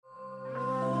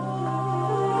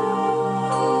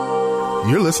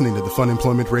You're listening to the Fun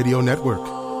Employment Radio Network. The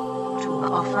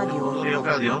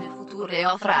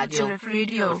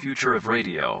future of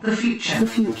radio. The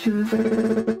future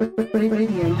of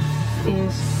radio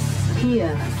is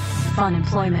here.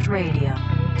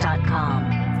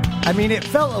 FunEmploymentRadio.com. I mean, it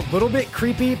felt a little bit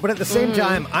creepy, but at the same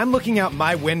time, I'm looking out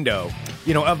my window,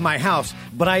 of my house,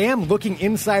 but I am looking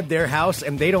inside their house,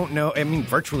 and they don't know. I mean,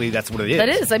 virtually, that's what it is. That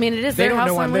is. I mean, it is they their don't house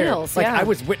know on I'm there. wheels. Like, yeah. I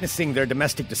was witnessing their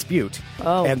domestic dispute,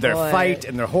 Oh, and their boy. fight,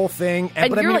 and their whole thing.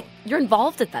 And but you're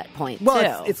involved at that point,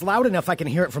 well, too. it's loud enough I can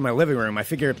hear it from my living room. I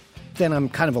figure then I'm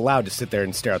kind of allowed to sit there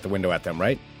and stare out the window at them,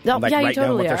 right? No, And, yeah, you write down what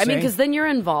totally they're are. I mean, saying. because then you're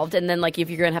involved, and then,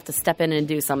 if you're going to have to step in and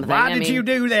do something. Why did you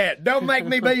do that? Don't make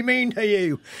me be mean to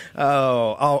you.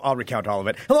 Oh, I'll recount all of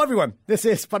it. Hello, everyone. This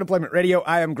is Fun Employment Radio.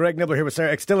 I am Greg Nibbler here with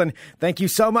Sarah X. Dillon. Thank you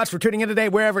so much for tuning in today,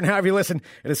 wherever and however you listen.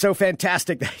 It is so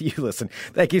fantastic that you listen.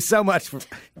 Thank you so much.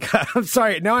 I'm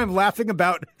sorry. Now I'm laughing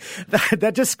about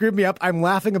that. Just screwed me up. I'm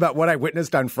laughing about what I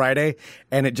witnessed on Friday,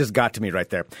 and it just got to me right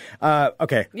there.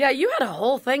 Okay. Yeah, you had a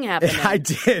whole thing happen. I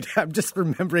did. I'm just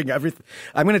remembering everything.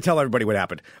 I'm going to tell everybody what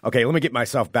happened. Okay, let me get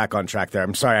myself back on track there.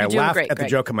 I'm sorry. I laughed at the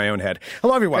joke in my own head.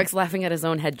 Hello, everyone. Greg's laughing at his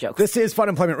own head jokes. This is Fun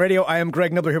Employment Radio. I am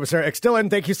Greg Nibbler here with Sarah X. Dillon.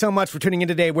 Thank you so much for tuning in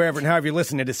today, wherever and however you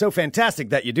listen. It is so fantastic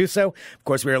that you do so. Of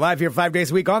course, we are live here 5 days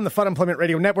a week on the Fun Employment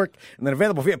Radio Network, and then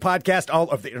available via podcast all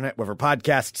over the internet, wherever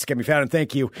podcasts can be found. And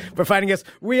thank you for finding us.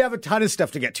 We have a ton of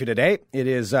stuff to get to today. It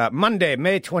is Monday,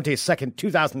 May 22nd,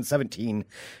 2017,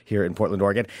 here in Portland,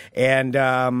 Oregon. And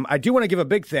I do want to give a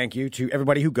big thank you to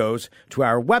everybody who goes to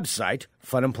our website,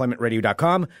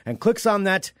 funemploymentradio.com, and clicks on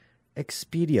that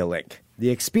Expedia link.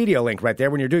 The Expedia link right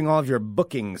there when you're doing all of your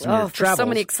bookings and your travels. So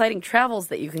many exciting travels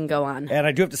that you can go on. And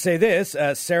I do have to say this,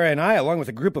 Sarah and I, along with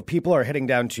a group of people, are heading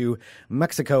down to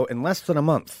Mexico in less than a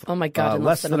month. Oh, my God, in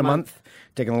less than a month.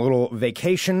 Taking a little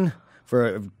vacation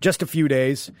for just a few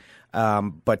days.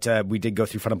 But we did go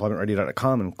through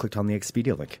funemploymentradio.com and clicked on the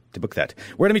Expedia link to book that.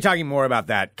 We're going to be talking more about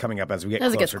that coming up as we get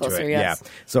closer to it. Yes. Yeah.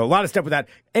 So a lot of stuff with that.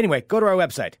 Anyway, go to our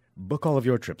website. Book all of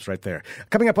your trips right there.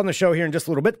 Coming up on the show here in just a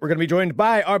little bit, we're going to be joined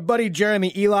by our buddy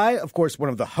Jeremy Eli, of course, one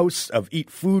of the hosts of Eat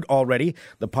Food Already,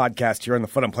 the podcast here on the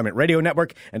Fun Employment Radio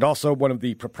Network, and also one of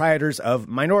the proprietors of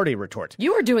Minority Retort.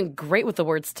 You are doing great with the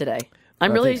words today.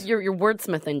 I'm really, you're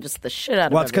wordsmithing just the shit out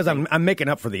of it. Well, it's because I'm making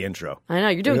up for the intro. I know,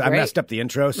 you're doing great. I messed up the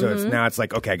intro, so now it's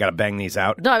like, okay, I got to bang these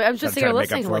out. No, I was just sitting here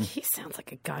listening. Like, he sounds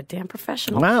like a goddamn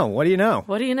professional. Wow, what do you know?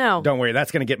 What do you know? Don't worry, that's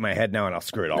going to get in my head now, and I'll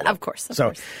screw it all up. Of course.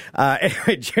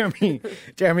 Anyway, Jeremy,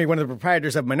 one of the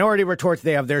proprietors of Minority Retort,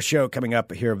 they have their show coming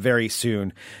up here very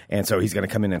soon, and so he's going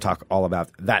to come in and talk all about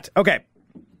that. Okay.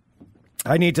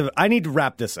 I need to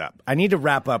wrap this up. I need to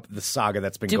wrap up the saga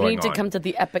that's been going on. Do we need to come to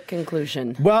the epic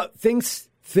conclusion? Well, things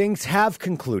have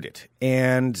concluded.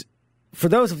 And for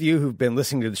those of you who've been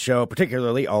listening to the show,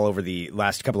 particularly all over the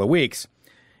last couple of weeks,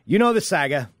 you know the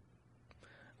saga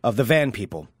of the van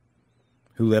people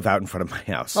who live out in front of my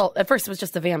house. Well, at first it was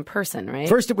just a van person, right?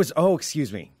 First it was,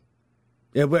 excuse me.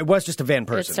 It was just a van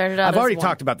person. It started out I've already as one.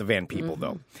 talked about the van people,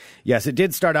 though. Yes, it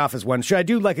did start off as one. Should I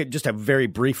do just a very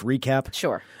brief recap?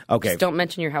 Sure. Okay. Just don't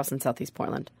mention your house in Southeast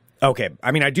Portland. Okay.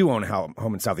 I mean, I do own a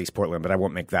home in Southeast Portland, but I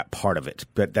won't make that part of it.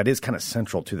 But that is kind of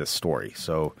central to the story.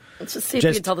 So let's just see if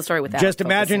we can tell the story without. Just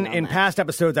imagine in past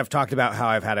episodes I've talked about how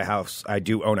I've had a house. I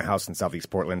do own a house in Southeast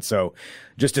Portland. So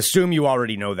just assume you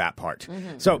already know that part.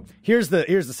 Mm-hmm. So here's the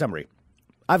summary.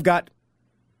 I've got,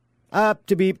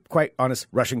 to be quite honest,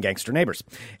 Russian gangster neighbors.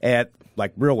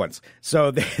 Like real ones.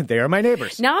 So they are my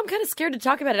neighbors. Now I'm kind of scared to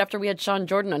talk about it after we had Sean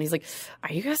Jordan on. He's like,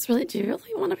 do you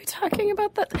really want to be talking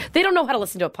about that? They don't know how to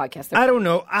listen to a podcast. I don't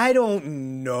know. I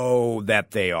don't know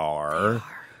that they are.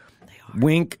 They are.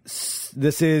 Wink.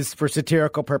 This is for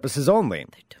satirical purposes only.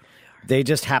 They totally are. They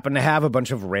just happen to have a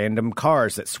bunch of random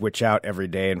cars that switch out every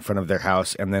day in front of their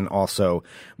house and then also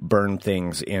burn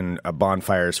things in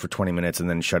bonfires for 20 minutes and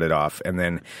then shut it off and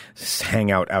then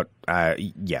hang out.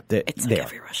 It's like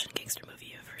every Russian gangster movie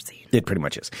you've ever seen. It pretty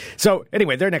much is. So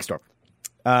anyway, they're next door.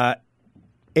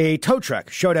 A tow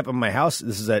truck showed up at my house.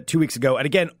 This is 2 weeks ago. And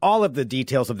again, all of the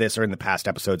details of this are in the past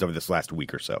episodes over this last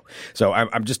week or so. So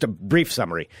I'm just a brief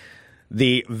summary.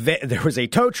 There was a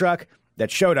tow truck that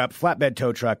showed up, flatbed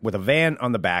tow truck with a van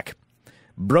on the back,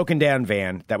 broken down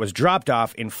van that was dropped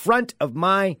off in front of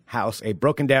my house, a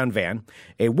broken down van.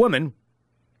 A woman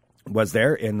was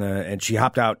there and she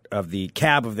hopped out of the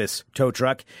cab of this tow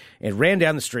truck and ran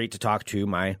down the street to talk to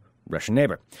my Russian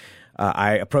neighbor.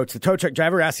 I approached the tow truck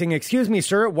driver asking, "Excuse me,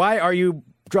 sir, why are you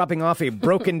dropping off a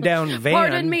broken down van?"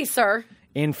 Pardon me, sir.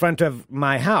 In front of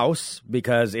my house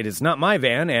because it is not my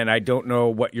van and I don't know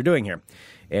what you're doing here.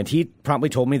 And he promptly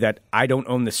told me that I don't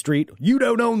own the street. You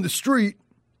don't own the street.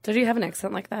 Did he have an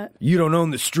accent like that? You don't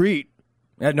own the street.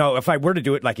 No, if I were to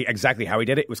do it like exactly how he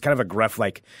did it, it was kind of a gruff,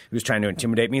 like he was trying to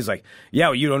intimidate me. He's like, yeah,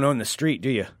 well, you don't own the street, do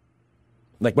you?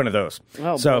 Like one of those.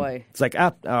 Oh, so boy. It's like,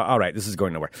 all right, this is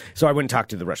going nowhere. So I went and talked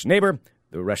to the Russian neighbor.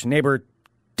 The Russian neighbor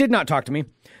did not talk to me.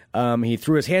 He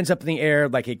threw his hands up in the air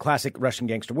like a classic Russian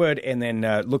gangster would, and then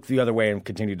looked the other way and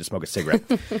continued to smoke a cigarette.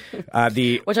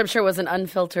 Which I'm sure was an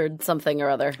unfiltered something or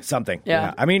other. Something.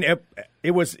 Yeah. I mean,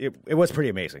 it was pretty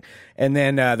amazing. And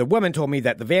then the woman told me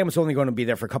that the van was only going to be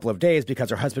there for a couple of days because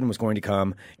her husband was going to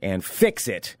come and fix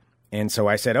it. And so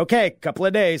I said, okay, couple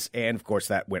of days. And of course,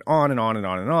 that went on and on and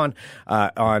on and on.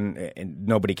 And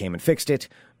nobody came and fixed it.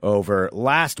 Over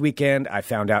last weekend, I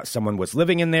found out someone was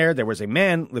living in there. There was a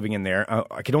man living in there.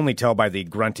 I could only tell by the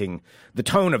grunting, the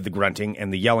tone of the grunting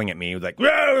and the yelling at me. Like,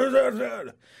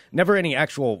 never any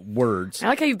actual words. I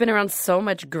like how you've been around so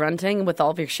much grunting with all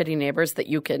of your shitty neighbors that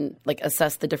you can like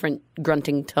assess the different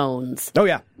grunting tones. Oh,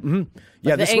 yeah. Mm-hmm.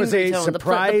 Yeah, Like this was a tone,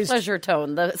 surprise. the pleasure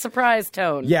tone, the surprise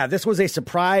tone. Yeah, this was a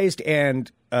surprised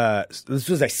and this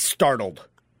was a startled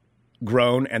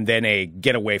groan and then a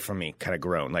get away from me kind of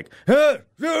groan. Like, that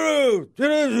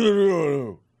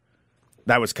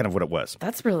was kind of what it was.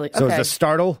 That's really So okay. it was a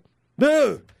startle.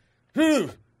 Who do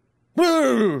So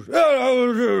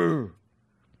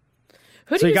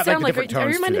you you got, like, sound the like? different Are you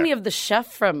tones to reminding that. me of the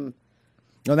chef from?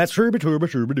 No, that's turba.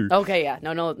 Okay, yeah,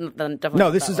 no, then definitely. No,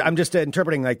 not this that is. one. I'm just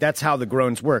interpreting like that's how the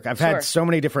groans work. I've Sure. had so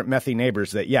many different methy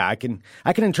neighbors that I can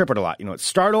interpret a lot. You know, it's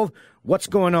startled. What's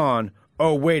going on?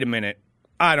 Oh, wait a minute.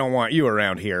 I don't want you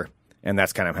around here. And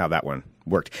that's kind of how that one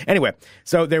worked. Anyway,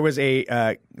 so there was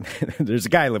there's a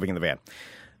guy living in the van.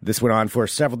 This went on for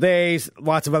several days.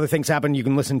 Lots of other things happened. You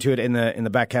can listen to it in the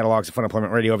back catalogs of Fun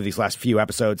Employment Radio over these last few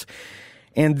episodes.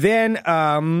 And then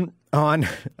on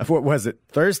what was it?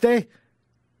 Thursday,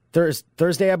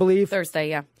 I believe. Thursday,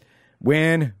 yeah.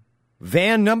 When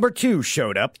van number 2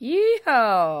 showed up.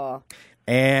 Yeehaw!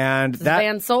 And The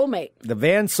van soulmate. the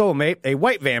van soulmate, a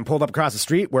white van pulled up across the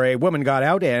street where a woman got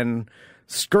out and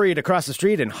scurried across the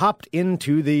street and hopped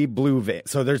into the blue van.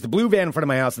 So there's the blue van in front of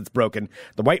my house that's broken.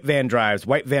 The white van drives.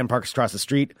 White van parks across the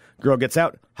street. Girl gets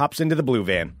out, hops into the blue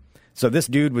van. So this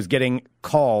dude was getting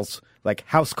calls, like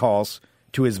house calls,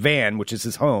 to his van, which is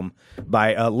his home,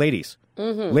 by ladies.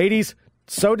 Mm-hmm. Ladies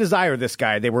so desire this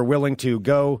guy, they were willing to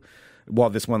go. Well,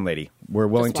 this one lady were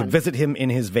willing to visit him in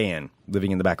his van,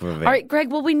 living in the back of a van. All right, Greg.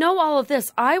 Well, we know all of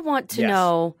this. I want to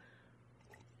know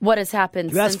what has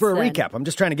happened. That's since for a then. recap. I'm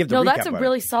just trying to give the No, recap. that's a on it.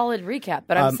 really solid recap.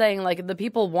 But I'm saying, like, the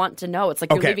people want to know. It's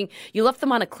like you're leaving. You left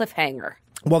them on a cliffhanger.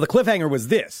 Well, the cliffhanger was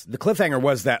this. The cliffhanger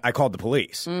was that I called the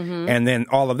police. Mm-hmm. And then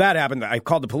all of that happened. I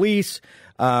called the police.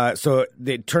 So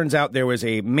it turns out there was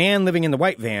a man living in the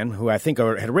white van who I think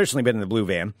had originally been in the blue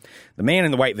van. The man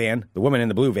in the white van, the woman in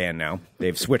the blue van now.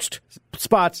 They've switched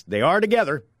spots. They are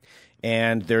together.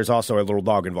 And there's also a little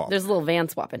dog involved. There's a little van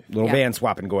swapping. Van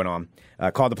swapping going on.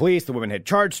 Called the police. The woman had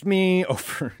charged me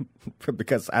over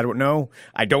because I don't know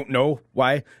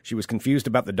why. She was confused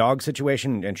about the dog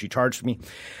situation, and she charged me.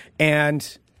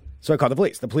 And so I called the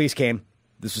police. The police came.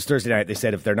 This was Thursday night. They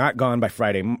said if they're not gone by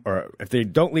Friday, or if they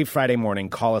don't leave Friday morning,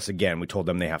 call us again. We told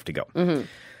them they have to go. Mm-hmm.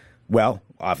 Well,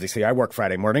 obviously, I work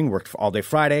Friday morning, worked all day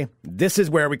Friday. This is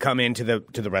where we come into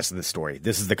the rest of the story.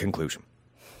 This is the conclusion.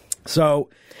 So,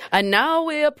 And now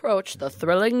we approach the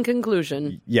thrilling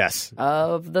conclusion yes,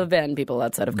 of the van people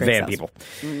outside of Greg's van house. people.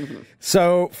 Mm-hmm.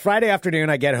 So Friday afternoon,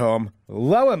 I get home.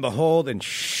 Lo and behold, and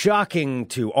shocking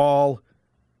to all,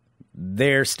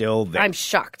 they're still there. I'm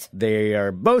shocked. They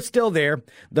are both still there.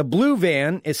 The blue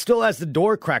van still has the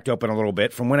door cracked open a little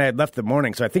bit from when I had left the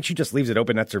morning, so I think she just leaves it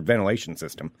open. That's her ventilation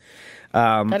system.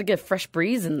 Gotta get a fresh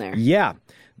breeze in there. Yeah,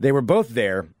 they were both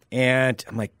there, and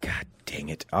I'm like, God dang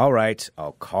it. All right,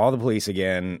 I'll call the police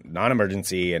again,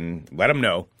 non-emergency, and let them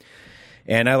know.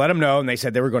 And I let them know, and they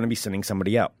said they were going to be sending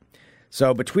somebody out.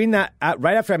 So between that,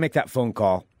 right after I make that phone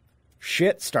call,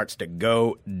 shit starts to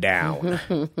go down.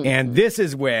 And this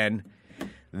is when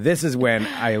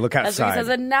I look As he outside. says,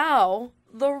 and now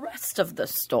the rest of the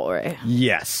story.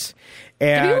 Yes. Do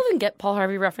And people even get Paul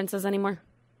Harvey references anymore?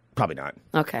 probably not.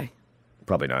 Okay.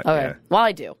 Probably not. Okay. Yeah. Well,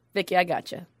 I do. Vicky, I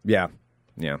got you. Yeah.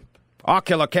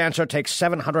 Ocular cancer takes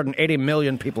 780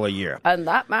 million people a year. And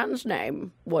that man's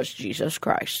name was Jesus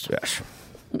Christ. Yes.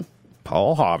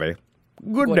 Paul Harvey.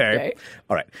 Good Good day. day.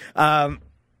 All right.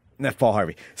 That's Paul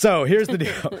Harvey. So here's the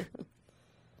deal.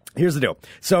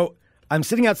 So I'm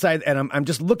sitting outside and I'm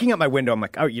just looking out my window. I'm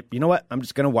like, oh, you know what? I'm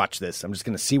just going to watch this. I'm just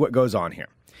going to see what goes on here.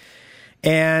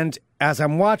 And as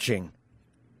I'm watching,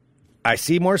 I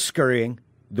see more scurrying.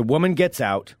 The woman gets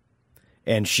out.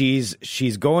 And she's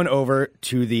going over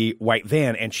to the white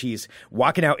van, and she's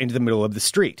walking out into the middle of the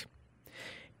street.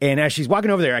 And as she's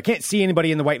walking over there, I can't see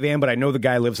anybody in the white van, but I know the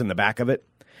guy lives in the back of it.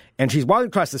 And she's walking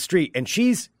across the street, and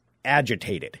she's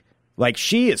agitated. Like,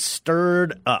 she is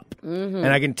stirred up. Mm-hmm. And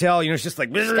I can tell, it's just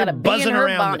like buzzing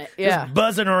around. Just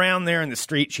buzzing around there in the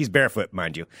street. She's barefoot,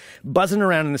 mind you. Buzzing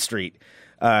around in the street,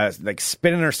 like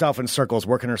spinning herself in circles,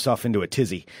 working herself into a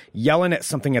tizzy, yelling at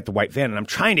something at the white van. And I'm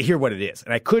trying to hear what it is.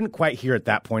 And I couldn't quite hear at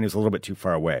that point. It was a little bit too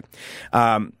far away.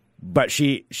 But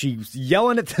she's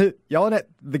yelling at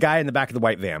the guy in the back of the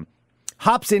white van,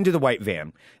 hops into the white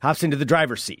van, hops into the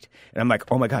driver's seat. And I'm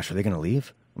like, oh my gosh, are they going to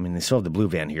leave? I mean, they still have the blue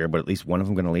van here, but at least one of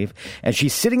them going to leave. And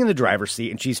she's sitting in the driver's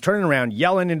seat, and she's turning around,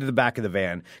 yelling into the back of the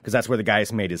van, because that's where the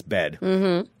guy's made his bed.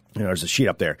 Mm-hmm. There's a sheet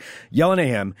up there, yelling at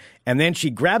him. And then she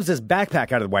grabs his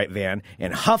backpack out of the white van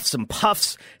and huffs and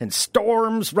puffs and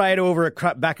storms right over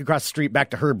back across the street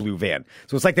back to her blue van.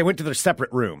 So it's like they went to their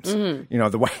separate rooms. Mm-hmm.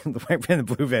 The white van and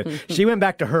the blue van. Mm-hmm. She went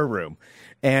back to her room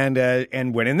and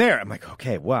went in there. I'm like,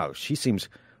 okay, wow, she seems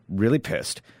really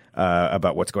pissed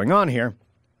about what's going on here.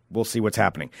 We'll see what's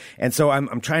happening. And so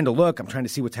I'm trying to look. I'm trying to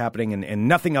see what's happening, and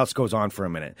nothing else goes on for a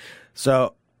minute.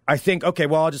 So I think, okay,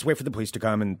 well, I'll just wait for the police to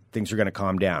come, and things are going to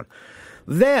calm down.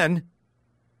 Then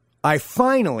I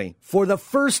finally, for the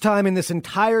first time in this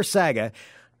entire saga,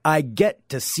 I get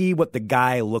to see what the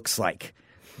guy looks like.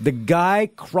 The guy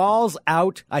crawls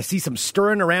out. I see some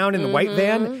stirring around in the white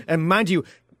van. And mind you,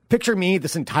 picture me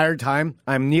this entire time.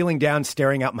 I'm kneeling down,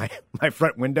 staring out my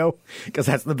front window, because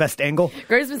that's the best angle.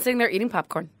 Grady's been sitting there eating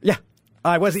popcorn. Yeah.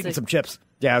 I was eating some chips.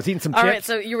 Yeah, I was eating some chips. All right,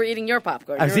 so you were eating your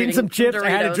popcorn. I was eating some chips. I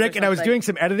had a drink, and I was doing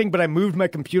some editing, but I moved my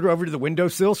computer over to the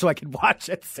windowsill so I could watch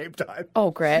at the same time.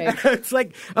 Oh, Greg. It's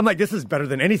like, I'm like, this is better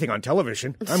than anything on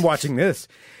television. I'm watching this.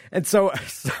 And so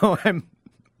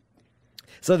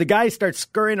the guy starts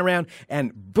scurrying around,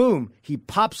 and boom, he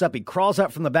pops up. He crawls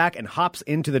out from the back and hops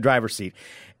into the driver's seat.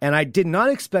 And I did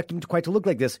not expect him to look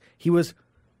like this. He was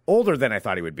older than I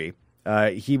thought he would be.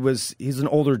 He's an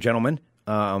older gentleman.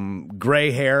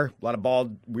 Gray hair, a lot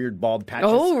of weird bald patches.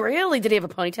 Oh, really? Did he have a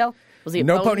ponytail? Was he a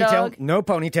no bone ponytail? dog? No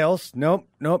ponytails.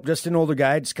 Nope. Just an older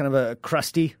guy. Just kind of a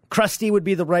crusty. Crusty would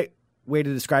be the right way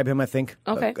to describe him, I think.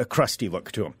 Okay. A crusty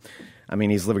look to him. I mean,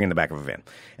 he's living in the back of a van.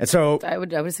 And so I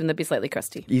would assume that'd be slightly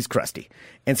crusty. He's crusty.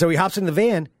 And so he hops in the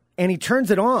van, and he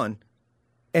turns it on,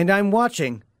 and I'm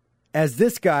watching as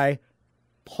this guy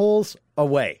pulls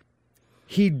away.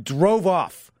 He drove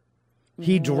off.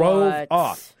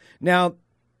 Now,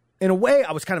 in a way,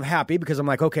 I was kind of happy because I'm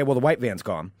like, okay, well, the white van's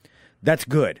gone. That's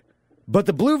good. But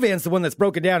the blue van's the one that's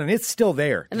broken down, and it's still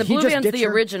there. And the blue van's the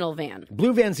original van.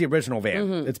 Blue van's the original van.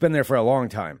 Mm-hmm. It's been there for a long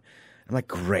time. I'm like,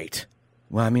 great.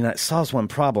 Well, I mean, that solves one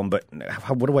problem, but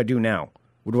what do I do now?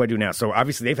 So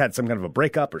obviously they've had some kind of a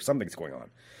breakup or something's going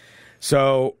on.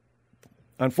 So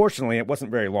unfortunately, it wasn't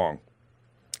very long.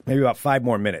 Maybe about 5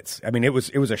 more minutes. I mean, it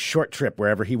was a short trip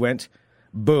wherever he went.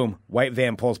 Boom, white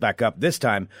van pulls back up. This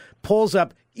time, pulls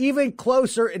up even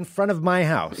closer in front of my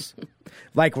house,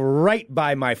 like right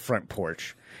by my front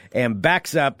porch, and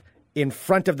backs up in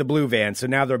front of the blue van. So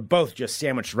now they're both just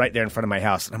sandwiched right there in front of my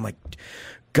house. And I'm like,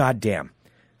 God damn.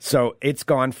 So it's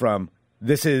gone from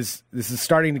this is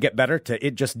starting to get better to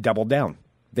it just doubled down.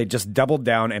 They just doubled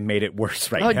down and made it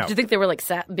worse now. Do you think they were like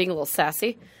being a little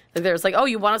sassy? Like they was like, oh,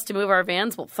 you want us to move our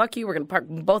vans? Well, fuck you. We're going to park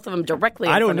both of them directly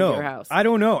in front of your house. I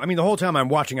don't know. I mean, the whole time I'm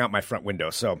watching out my front window.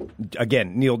 So,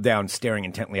 again, kneeled down, staring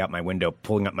intently out my window,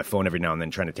 pulling up my phone every now and then,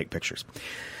 trying to take pictures.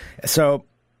 So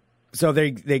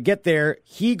they get there.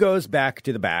 He goes back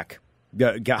to the back,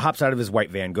 hops out of his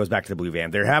white van, goes back to the blue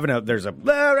van. There's a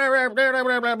blah, blah, blah,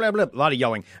 blah, blah, blah, a lot of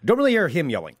yelling. Don't really hear him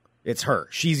yelling. It's her.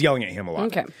 She's yelling at him a lot.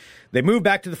 Okay. They move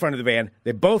back to the front of the van.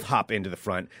 They both hop into the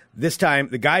front. This time,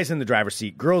 the guy's in the driver's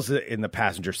seat, girl's in the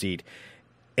passenger seat,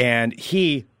 and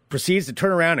he proceeds to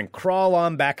turn around and crawl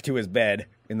on back to his bed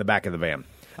in the back of the van.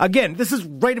 Again, this is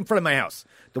right in front of my house.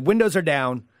 The windows are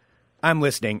down. I'm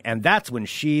listening, and that's when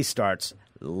she starts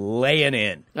laying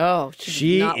in. Oh,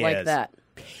 she not like that.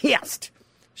 Pissed.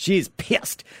 She's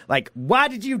pissed. Like, why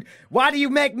do you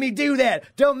make me do that?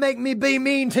 Don't make me be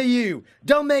mean to you.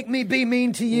 Don't make me be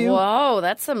mean to you. Whoa,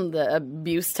 that's some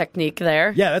abuse technique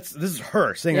there. Yeah, this is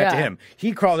her saying that to him.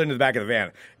 He crawled into the back of the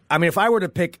van. I mean, if I were to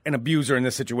pick an abuser in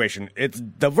this situation,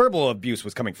 the verbal abuse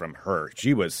was coming from her.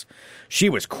 She was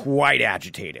quite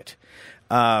agitated.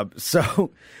 So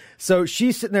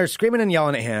she's sitting there screaming and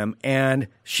yelling at him, and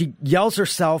she yells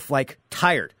herself like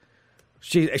tired.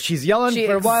 She's yelling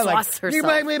for a while, like, herself. You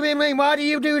make me be mean. Why do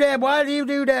you do that? Why do you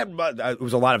do that? But, it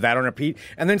was a lot of that on repeat.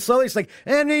 And then slowly it's like,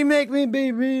 and you make me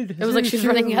be mean. It was like she's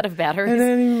running out of batteries. And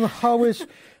then you always,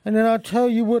 and then I'll tell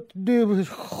you what to do. And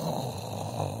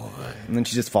then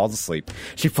she just falls asleep.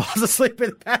 She falls asleep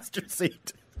in the passenger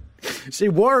seat. She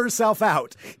wore herself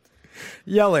out,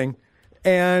 yelling,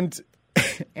 and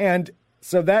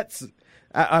so that's.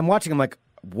 I'm watching. I'm like,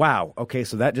 wow. Okay,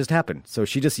 so that just happened. So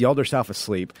she just yelled herself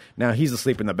asleep. Now he's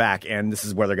asleep in the back, and this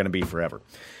is where they're going to be forever.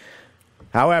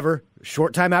 However,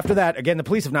 short time after that, again, the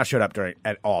police have not showed up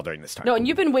at all during this time. No, and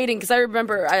you've been waiting because I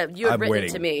remember you had written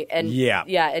it to me, and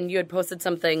and you had posted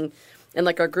something in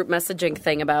like our group messaging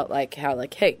thing about like how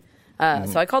like, hey.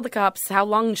 So I called the cops. How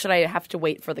long should I have to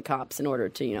wait for the cops in order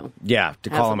to, to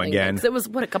call them again? Because it was,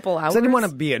 a couple hours? I didn't want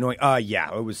to be annoying.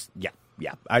 It was,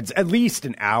 at least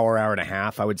an hour and a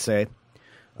half, I would say.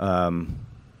 Probably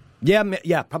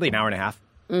an hour and a half.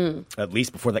 At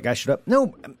least before that guy showed up.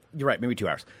 No, you're right, maybe 2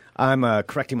 hours. I'm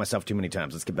correcting myself too many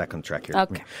times. Let's get back on track here.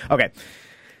 Okay.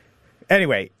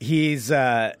 Anyway, he's...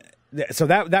 so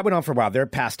that went on for a while. They're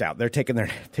passed out. They're taking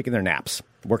their naps.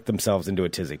 Worked themselves into a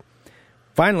tizzy.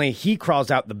 Finally, he crawls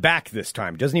out the back this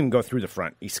time. Doesn't even go through the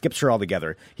front. He skips her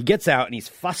altogether. He gets out, and he's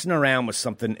fussing around with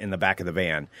something in the back of the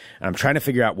van. And I'm trying to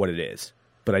figure out what it is.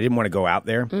 But I didn't want to go out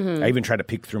there. I even tried to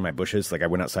peek through my bushes. Like, I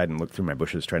went outside and looked through my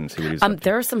bushes trying to see what he's up to.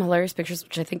 There are some hilarious pictures,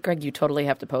 which I think, Greg, you totally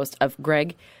have to post, of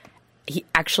Greg. He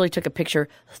actually took a picture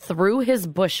through his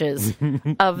bushes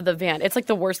of the van. It's like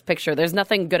the worst picture. There's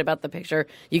nothing good about the picture.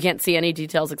 You can't see any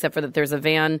details except for that there's a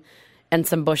van and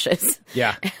some bushes.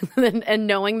 Yeah. and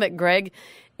knowing that Greg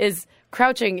is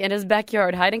crouching in his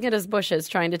backyard, hiding in his bushes,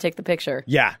 trying to take the picture.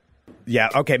 Yeah.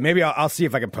 Okay. Maybe I'll see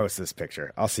if I can post this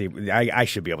picture. I'll see. I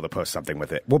should be able to post something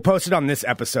with it. We'll post it on this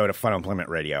episode of Fun Employment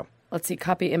Radio. Let's see.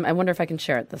 Copy. I wonder if I can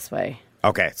share it this way.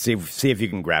 Okay. See if you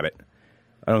can grab it.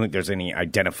 I don't think there's any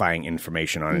identifying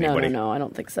information on anybody. No. I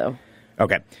don't think so.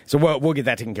 Okay. So we'll get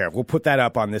that taken care of. We'll put that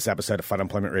up on this episode of Fun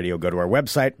Employment Radio. Go to our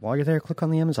website. While you're there, click on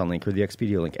the Amazon link or the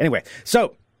Expedia link. Anyway,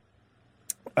 so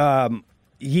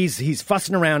he's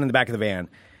fussing around in the back of the van,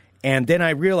 and then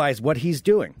I realize what he's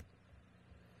doing,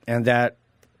 and that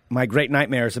my great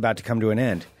nightmare is about to come to an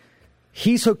end.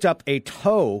 He's hooked up a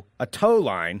tow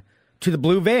line to the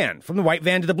blue van. From the white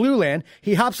van to the blue van,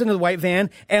 he hops into the white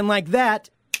van, and like that,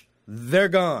 they're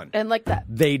gone. And like that.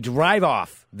 They drive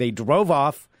off. They drove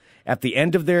off at the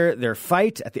end of their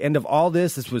fight, at the end of all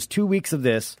this. This was 2 weeks of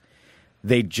this.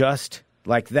 They just,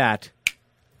 like that,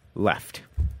 left.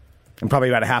 And probably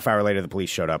about a half hour later, the police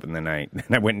showed up, and then I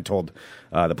went and told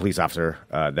the police officer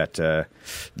that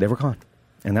they were gone.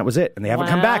 And that was it. And they haven't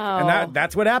come back. And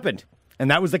that's what happened.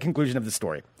 And that was the conclusion of the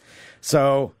story.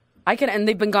 So... And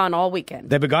they've been gone all weekend.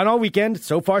 They've been gone all weekend.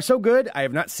 So far, so good. I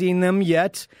have not seen them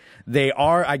yet. They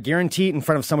are, I guarantee, in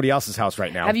front of somebody else's house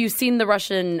right now. Have you seen the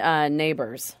Russian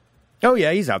neighbors? Oh,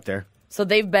 yeah, he's out there. So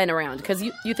they've been around. Because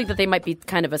you think that they might be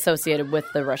kind of associated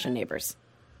with the Russian neighbors.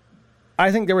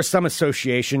 I think there was some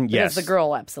association, yes. Because the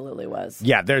girl absolutely was.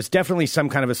 Yeah, there's definitely some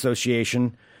kind of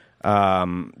association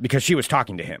because she was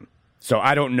talking to him. So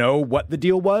I don't know what the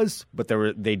deal was, but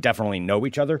they definitely know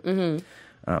each other. Mm-hmm.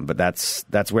 But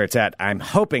that's where it's at. I'm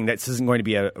hoping that this isn't going to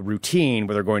be a routine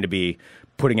where they're going to be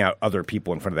putting out other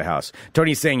people in front of the house.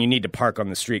 Tony's saying you need to park on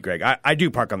the street, Greg. I do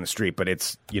park on the street, but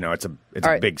it's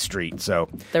a big street, so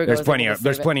there's plenty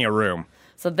of room.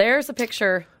 So there's a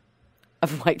picture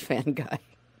of White Van Guy.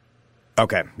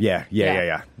 Okay.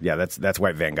 Yeah. That's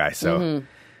White Van Guy. So. Mm-hmm.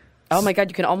 Oh my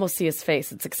God, you can almost see his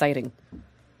face. It's exciting.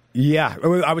 Yeah,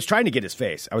 I was trying to get his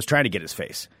face.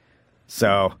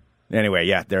 So. Anyway,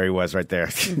 yeah, there he was right there.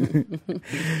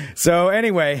 So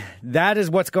anyway, that is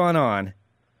what's going on.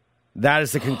 That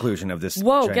is the conclusion of this.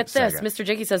 Whoa, get this. Saga. Mr.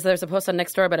 Jakey says there's a post on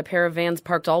Nextdoor about a pair of vans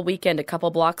parked all weekend a couple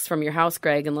blocks from your house,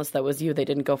 Greg, unless that was you. They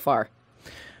didn't go far.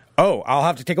 Oh, I'll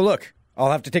have to take a look.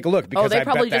 Because they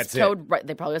probably just towed. Right,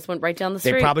 they probably just went right down the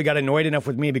street. They probably got annoyed enough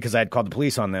with me because I had called the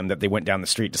police on them that they went down the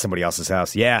street to somebody else's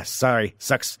house. Yeah, sorry.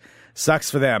 Sucks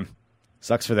for them.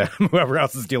 Sucks for them, whoever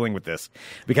else is dealing with this.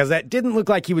 Because that didn't look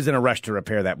like he was in a rush to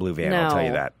repair that blue van, no. I'll tell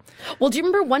you that. Well, do you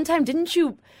remember one time, didn't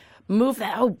you move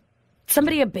that? Oh,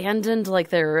 somebody abandoned like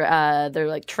their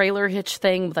like trailer hitch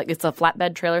thing, like it's a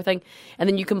flatbed trailer thing, and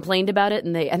then you complained about it,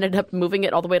 and they ended up moving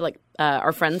it all the way to like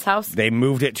our friend's house. They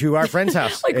moved it to our friend's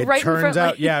house. Like it right turns in front,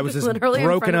 out, yeah, it was this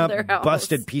broken up,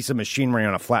 busted piece of machinery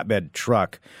on a flatbed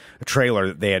truck, a trailer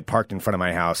that they had parked in front of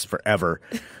my house forever.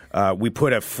 We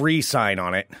put a free sign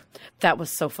on it. That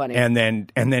was so funny. And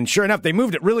then sure enough, they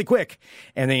moved it really quick.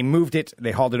 And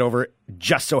they hauled it over.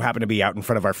 Just so happened to be out in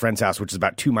front of our friend's house, which is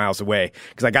about 2 miles away.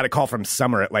 Because I got a call from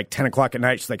Summer at like 10 o'clock at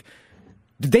night. She's like,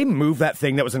 did they move that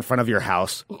thing that was in front of your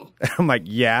house? I'm like,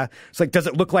 yeah. It's like, does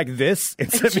it look like this?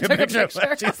 And sent me a picture.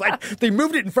 She's like, they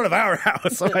moved it in front of our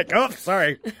house. I'm like, oh,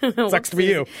 sorry. Sucks to be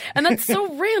you. And that's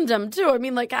so random, too. I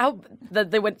mean, like, how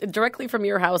that they went directly from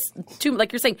your house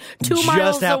like you're saying, 2 miles away.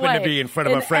 Just happened to be in front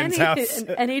of a friend's house. In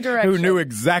any direction. Who knew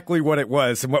exactly what it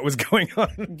was and what was going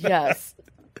on. Yes.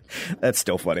 That's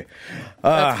still funny.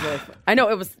 That's really funny. I know,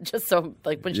 it was just so,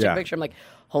 like, when she took a picture, I'm like,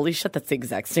 holy shit, that's the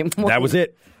exact same one. That was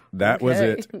it. That was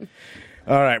it.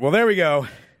 All right. Well, there we go.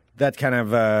 That kind of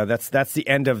that's the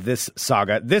end of this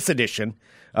saga, this edition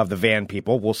of the Van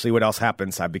People. We'll see what else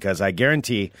happens because I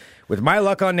guarantee, with my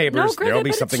luck on Neighbors, Greg, there'll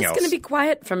be something else. It's just going to be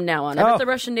quiet from now on. I bet the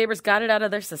Russian Neighbors got it out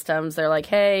of their systems. They're like,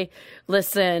 hey,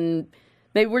 listen,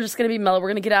 maybe we're just going to be mellow. We're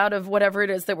going to get out of whatever it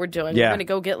is that we're doing. Yeah. We're going to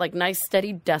go get like nice,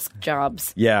 steady desk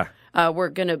jobs. Yeah. We're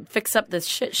going to fix up this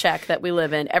shit shack that we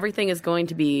live in. Everything is going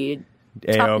to be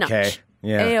top notch.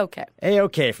 Yeah. A-okay.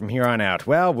 A-okay from here on out.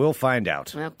 Well, we'll find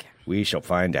out. Okay. We shall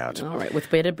find out. All right.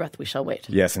 With bated breath, we shall wait.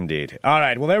 Yes, indeed. All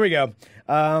right. Well, there we go.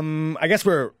 I guess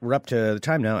we're up to the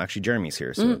time now. Actually, Jeremy's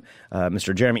here. So,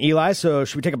 Mr. Jeremy Eli. So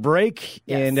should we take a break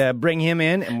and bring him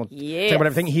in? And we'll talk about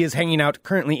everything. He is hanging out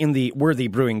currently in the Worthy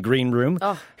Brewing Green Room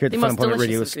here at the Fun Employment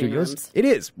Radio Studios. It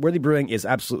is. Worthy Brewing is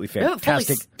absolutely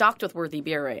fantastic. Fully stocked with Worthy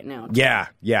beer right now. Yeah.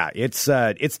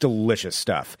 It's delicious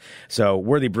stuff. So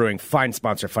Worthy Brewing, fine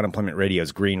sponsor, Fun Employment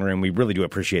Radio's Green Room. We really do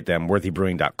appreciate them.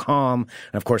 WorthyBrewing.com.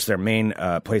 And of course, their main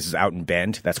place is out in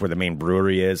Bend. That's where the main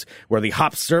brewery is. Where the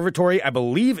Hopservatory, I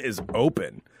believe, is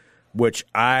open, which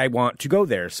I want to go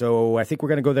there. So I think we're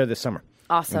going to go there this summer.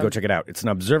 Awesome. And go check it out. It's an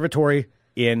observatory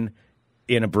in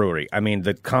a brewery. I mean,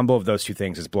 the combo of those two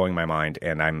things is blowing my mind,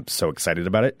 and I'm so excited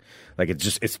about it. Like,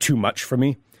 it's too much for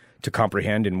me to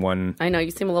comprehend in one. I know,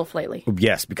 you seem a little flightly.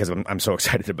 Yes, because I'm so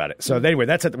excited about it. So anyway,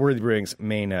 that's at the Worthy Brewing's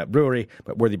main brewery,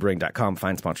 but worthybrewing.com,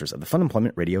 fine sponsors of the Fun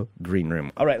Employment Radio Green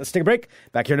Room. All right, let's take a break.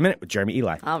 Back here in a minute with Jeremy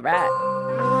Eli. All right.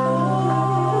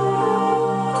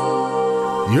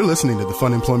 You're listening to the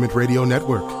Fun Employment Radio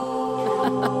Network.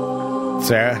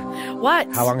 Sarah?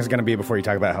 What? How long is it going to be before you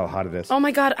talk about how hot it is? Oh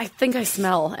my God, I think I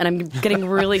smell, and I'm getting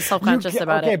really self-conscious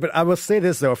about it. Okay, but I will say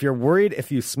this, though. If you're worried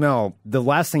if you smell, the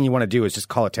last thing you want to do is just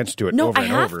call attention to it over and over. No,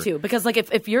 I have to, because like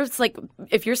if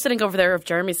you're sitting over there, if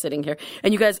Jeremy's sitting here,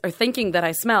 and you guys are thinking that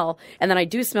I smell, and then I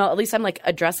do smell, at least I'm like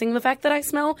addressing the fact that I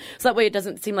smell, so that way it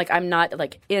doesn't seem like I'm not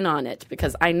like in on it,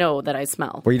 because I know that I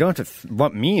smell. Well, you don't have to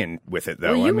lump me in with it,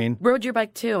 though. Well, you rode your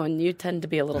bike too, and you tend to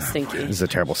be a little stinky. This is a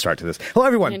terrible start to this. Hello,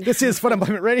 everyone. This is Fun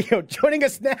Employment Radio. Joining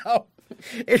us now,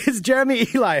 it is Jeremy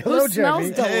Eli. Hello,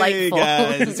 Jeremy. Smells delightful.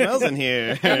 Hey, guys. It smells in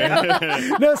here.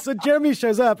 No, so Jeremy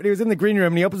shows up, and he was in the green room,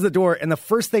 and he opens the door, and the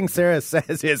first thing Sarah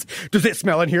says is, does it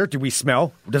smell in here? Do we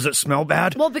smell? Does it smell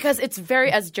bad? Well, because it's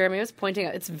very, as Jeremy was pointing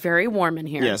out, it's very warm in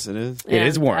here. Yes, it is. It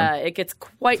is warm. It gets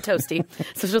quite toasty,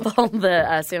 especially with all the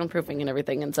soundproofing and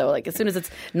everything. And so, like, as soon as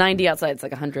it's 90 outside, it's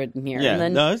like 100 in here. Yeah, and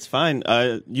then, no, it's fine.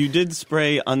 You did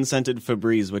spray unscented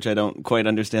Febreze, which I don't quite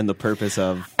understand the purpose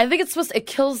of. I think it's supposed to, it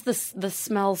kills the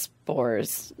smell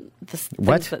spores. The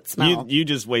What? things that smell. You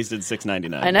just wasted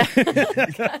 $6.99. I know.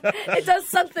 It does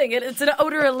something. It's an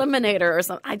odor eliminator or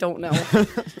something. I don't know.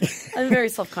 I'm very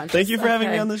self-conscious. Thank you for having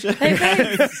me on the show. Hey,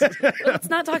 thanks. Let's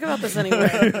not talk about this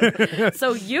anymore.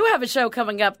 So you have a show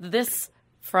coming up this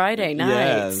Friday night.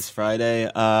 Yeah, this Friday.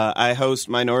 I host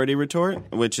Minority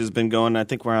Retort, which has been going, I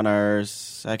think we're on our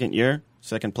second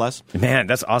plus. Man,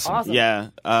 that's awesome. Yeah,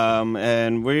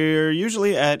 and we're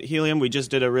usually at Helium. We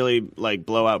just did a really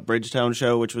blowout Bridgetown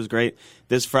show, which was great.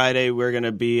 This Friday, we're going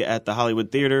to be at the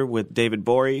Hollywood Theater with David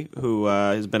Bory, who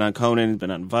has been on Conan,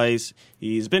 been on Vice.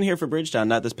 He's been here for Bridgetown,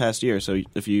 not this past year. So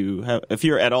if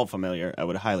you're at all familiar, I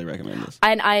would highly recommend this.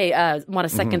 And I want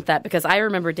to second that, because I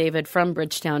remember David from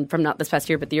Bridgetown, from not this past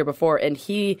year, but the year before, and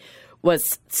he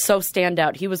was so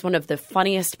standout. He was one of the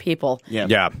funniest people.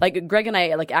 Yeah. Like, Greg and I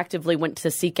actively went to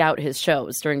seek out his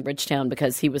shows during Bridgetown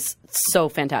because he was so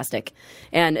fantastic.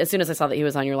 And as soon as I saw that he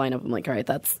was on your lineup, I'm like, all right,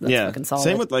 that's fucking solid.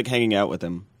 Same with hanging out with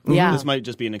him. Yeah. This might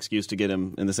just be an excuse to get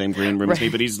him in the same green room as me,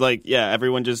 but he's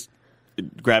everyone just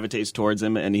gravitates towards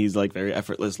him, and he's very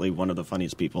effortlessly one of the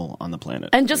funniest people on the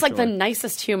planet. And just the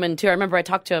nicest human too. I remember I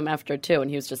talked to him after too, and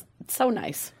he was just so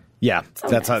nice. Yeah, So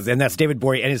that's nice. and that's David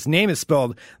Bory, and his name is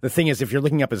spelled. The thing is, if you're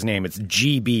looking up his name, it's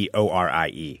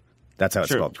Gborie. That's how it's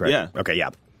spelled, correct? Yeah. Okay, yeah.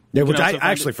 Which I also find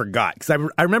actually forgot, because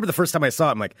I remember the first time I saw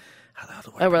it, I'm like, how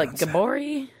do I We're like, pronounce that?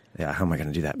 Gabori? Yeah, how am I going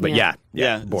to do that? But Yeah.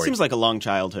 yeah, It Bory. seems like a long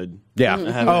childhood. Yeah.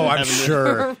 Having- Oh, I'm having to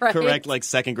sure. Right. Correct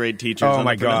second grade teachers. Oh, on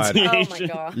my the God. pronunciation.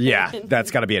 Oh, my God. Yeah,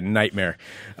 that's got to be a nightmare.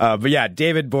 But yeah,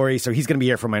 David Bory, so he's going to be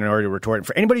here for Minority Retort.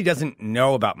 For anybody who doesn't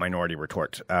know about Minority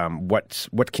Retort,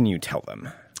 what can you tell them?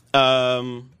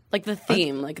 Like the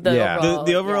theme, Yeah. overall.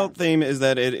 The overall theme is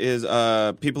that it is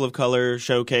people of color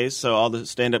showcase. So all the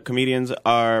stand-up comedians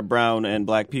are brown and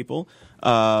black people.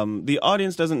 The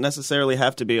audience doesn't necessarily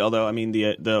have to be, although I mean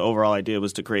the overall idea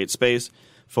was to create space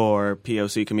for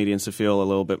POC comedians to feel a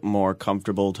little bit more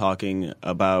comfortable talking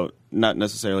about not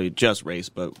necessarily just race,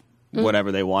 but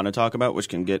whatever they want to talk about, which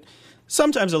can get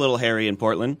sometimes a little hairy in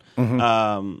Portland.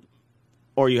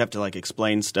 Or you have to like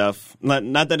explain stuff.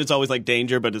 Not that it's always like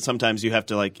danger, but sometimes you have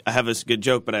to like, I have a good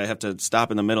joke, but I have to stop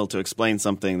in the middle to explain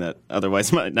something that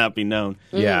otherwise might not be known.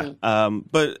 Yeah.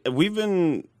 But we've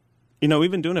been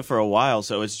doing it for a while,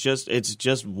 so it's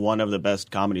just one of the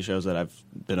best comedy shows that I've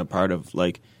been a part of.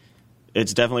 Like,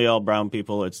 it's definitely all brown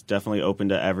people. It's definitely open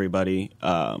to everybody.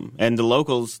 And the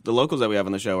locals that we have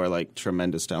on the show are like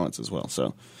tremendous talents as well.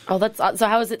 So, so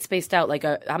how is it spaced out? Like,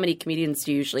 how many comedians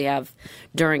do you usually have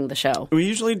during the show? we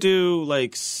usually do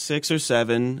like 6 or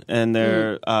 7, and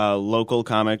they're local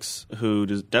comics who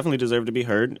definitely deserve to be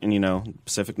heard. And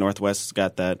Pacific Northwest's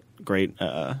got that great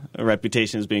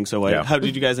reputation as being so white. Yeah. How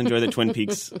did you guys enjoy the Twin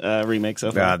Peaks remake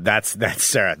so far? That's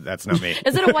Sarah. That's not me.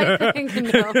 Is it a white thing?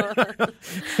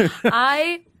 No.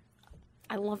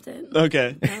 I loved it.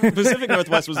 Okay. Pacific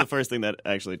Northwest was the first thing that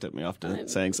actually took me off to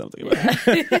saying something about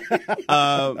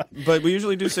it. But we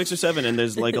usually do 6 or 7, and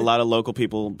there's like a lot of local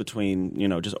people between,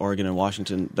 just Oregon and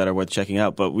Washington that are worth checking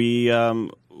out. But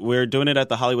we're doing it at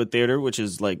the Hollywood Theater, which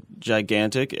is like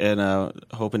gigantic, and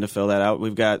hoping to fill that out.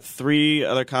 We've got 3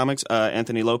 other comics.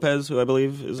 Anthony Lopez, who I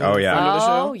believe is a friend of the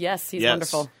show. Oh, yes, he's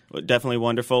wonderful. Definitely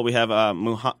wonderful. We have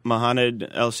Mohamed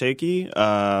El Sheikhi.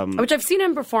 Which I've seen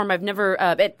him perform. I've never,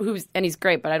 and he's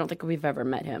great, but I don't think we've ever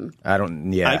met him. I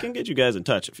don't. Yeah, I can get you guys in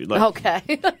touch if you'd like.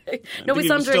 Okay. No, we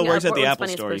he still works at the Apple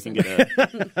Store. You can get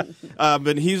it.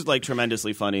 But he's like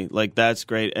tremendously funny. Like, that's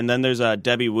great. And then there's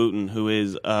Debbie Wooten, who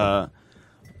is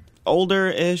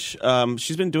older-ish.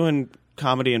 She's been doing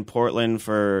comedy in Portland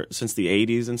since the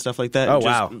 80s and stuff like that. Oh, and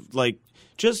wow.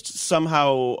 Just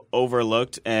somehow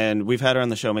overlooked, and we've had her on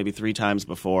the show maybe 3 times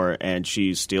before, and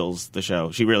she steals the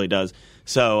show. She really does.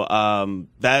 So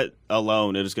that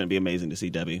alone, it is going to be amazing to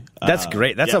see Debbie. That's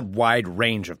great. That's a wide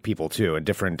range of people, too, and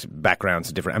different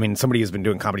backgrounds. I mean, somebody who's been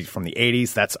doing comedy from the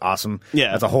 80s, that's awesome. Yeah.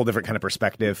 That's a whole different kind of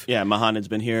perspective. Yeah, Mohaned's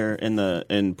been here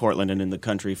in Portland and in the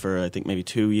country for, I think, maybe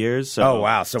 2 years. So, oh,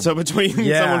 wow. So between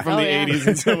someone from the 80s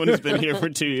and someone who's been here for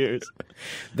 2 years.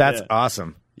 That's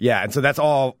awesome. Yeah, and so that's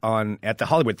all at the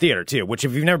Hollywood Theater, too, which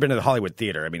if you've never been to the Hollywood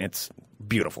Theater, I mean, it's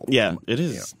beautiful. Yeah, it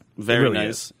is. Very really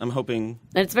nice. is. I'm hoping...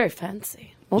 And it's very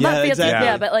fancy. Well, Yeah, not fancy,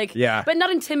 exactly. but not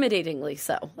intimidatingly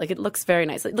so. Like, it looks very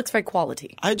nice. It looks very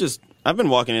quality. I've been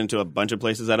walking into a bunch of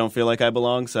places I don't feel like I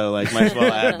belong, so like might as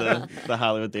well add the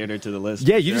Hollywood Theater to the list.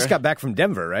 Yeah, you just got back from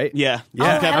Denver, right? Yeah.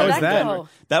 Yeah. How was did that? go?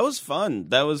 That was fun.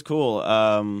 That was cool.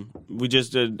 We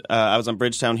just did. I was on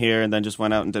Bridgetown here, and then just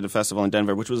went out and did a festival in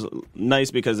Denver, which was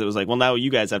nice because it was like, well, now you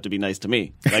guys have to be nice to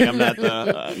me. Like, I'm not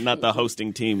the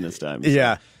hosting team this time. So.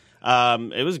 Yeah.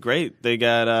 It was great. They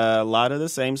got a lot of the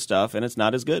same stuff, and it's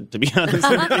not as good, to be honest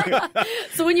with you.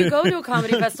 So when you go to a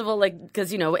comedy festival, like,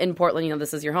 because, in Portland,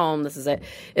 this is your home, this is it.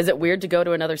 Is it weird to go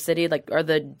to another city? Like, are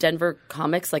the Denver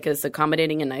comics, like, as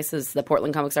accommodating and nice as the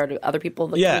Portland comics are to other people?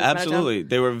 That Yeah, come out of absolutely. town?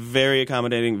 They were very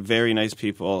accommodating, very nice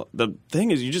people. The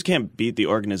thing is, you just can't beat the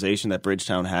organization that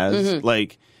Bridgetown has.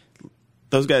 Like,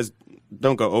 those guys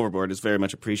don't go overboard. It's very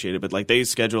much appreciated. But, like, they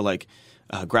schedule, like,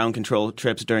 ground control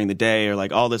trips during the day or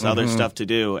like all this other stuff to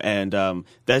do, and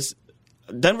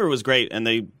Denver was great, and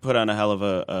they put on a hell of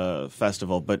a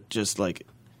festival. But just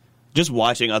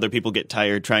watching other people get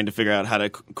tired trying to figure out how to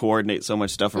coordinate so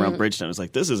much stuff around Bridgetown is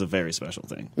like, this is a very special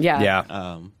thing.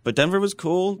 Yeah. But Denver was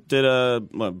cool. Did a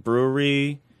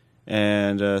brewery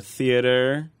and a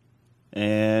theater.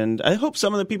 And I hope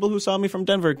some of the people who saw me from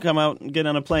Denver come out and get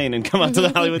on a plane and come out to the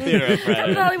Hollywood Theater on Friday. Come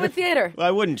to the Hollywood Theater.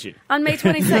 Why wouldn't you? On May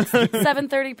 26th,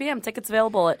 7:30 p.m. Tickets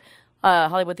available at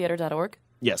hollywoodtheater.org.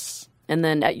 Yes. And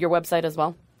then at your website as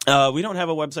well. We don't have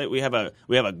a website. We have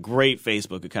a great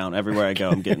Facebook account. Everywhere I go,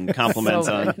 I'm getting compliments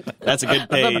So on. That's a good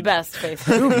page. The best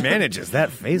Facebook. Who manages that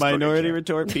Facebook Minority account?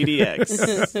 Retort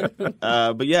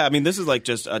PDX. But yeah, I mean, this is like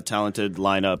just a talented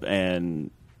lineup,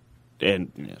 and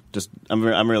just I'm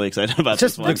really excited about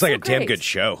Just this one. looks like So a damn great. good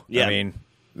show. Yeah. I mean,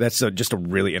 that's just a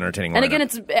really entertaining And lineup. again,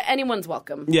 it's anyone's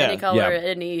welcome. Yeah. Any color,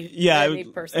 Yeah. any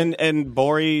person. and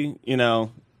Bori,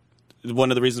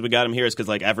 one of the reasons we got him here is because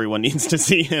like everyone needs to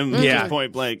see him. Yeah. Just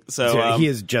point blank. So he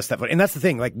is just that funny. And that's the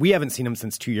thing. Like, we haven't seen him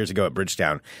since 2 years ago at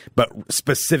Bridgetown, but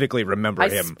specifically remember I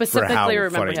him specifically for how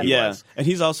remember funny him. he yeah, was. and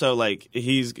he's also like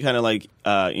he's kind of like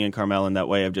Ian Carmel in that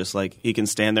way of just like he can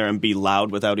stand there and be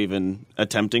loud without even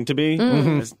attempting to be.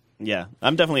 Yeah,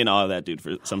 I'm definitely in awe of that dude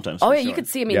for sometimes. Oh for yeah, sure. you could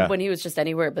see. I mean, Yeah. when he was just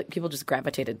anywhere, but people just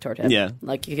gravitated toward him. Yeah.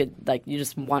 like you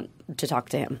just want to talk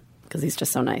to him because he's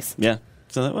just so nice. Yeah,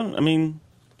 so that one, I mean,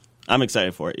 I'm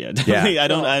excited for it. Yeah,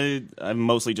 definitely. I'm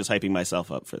mostly just hyping myself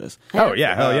up for this. Oh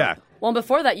yeah, hell yeah. Well,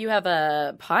 before that, you have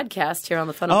a podcast here on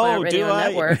the Fun Employment Radio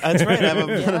Network. That's right. I have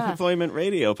a Fun Employment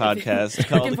Radio podcast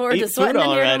called Looking forward Eat to sweating Food in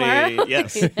here Already. tomorrow.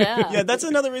 Yes. Yeah. That's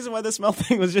another reason why the smell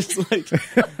thing was just like,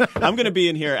 I'm going to be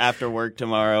in here after work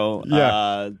tomorrow,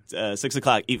 6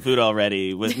 o'clock, Eat Food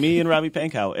Already, with me and Robbie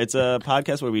Pankow. It's a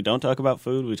podcast where we don't talk about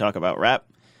food, we talk about rap.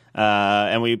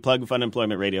 And we plug Fun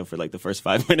Employment Radio for like the first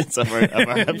 5 minutes of our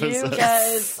episodes. You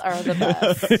guys are the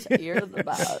best. You're the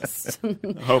best.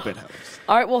 Hope it helps.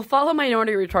 All right, well, follow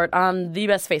Minority Retort on the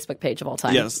best Facebook page of all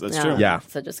time. Yes, that's true. Yeah.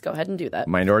 So just go ahead and do that.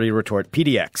 Minority Retort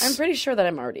PDX. I'm pretty sure that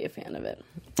I'm already a fan of it.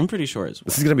 I'm pretty sure as well.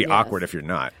 This is going to be Yes. awkward if you're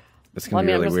not. It's going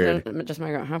to be really weird. I'm just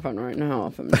making it happen right now.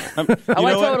 If I'm not. You I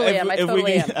know what? totally am. I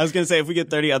totally am. I was going to say, if we get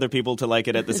 30 other people to like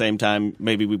it at the same time,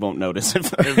 maybe we won't notice if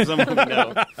someone we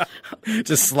know.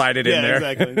 Just slide it in there.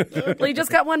 Exactly. Well, you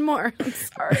just got one more.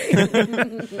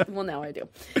 Sorry. Well, now I do.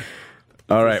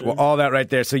 All right. Well, all that right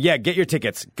there. So, yeah, get your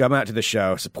tickets. Come out to the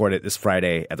show. Support it this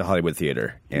Friday at the Hollywood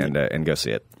Theater and go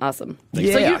see it. Awesome.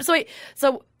 Yeah.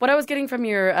 So what I was getting from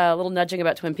your little nudging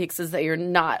about Twin Peaks is that you're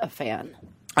not a fan.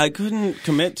 I couldn't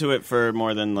commit to it for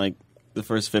more than like the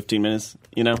first 15 minutes,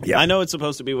 you know? Yeah. I know it's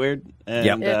supposed to be weird.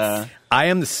 And, Yep. I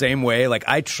am the same way. Like,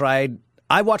 I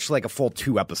watched like a full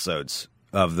 2 episodes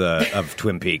of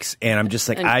Twin Peaks, and I'm just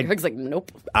like, And Greg's like, nope.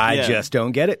 I just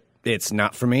don't get it. It's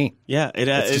not for me. Yeah,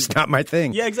 It's just not my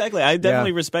thing. Yeah, exactly. I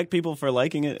definitely respect people for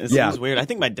liking it. It seems weird. I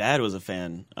think my dad was a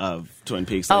fan of Twin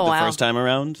Peaks the first time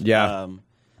around. Yeah.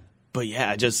 But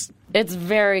yeah, It's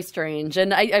very strange,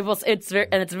 and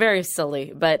it's very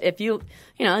silly. But if you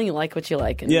like what you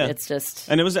like, and it's just.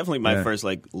 And it was definitely my first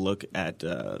look at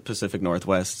Pacific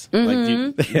Northwest.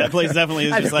 That place definitely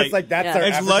is just it's like that's our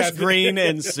it's lush advertisement. green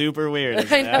and super weird.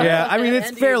 I know. Yeah, I mean, it's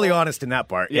And fairly evil. honest in that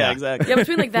part. Yeah, exactly. Yeah,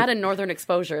 between like that and Northern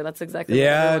Exposure, that's exactly what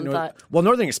everyone thought. Well,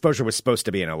 Northern Exposure was supposed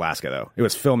to be in Alaska, though. It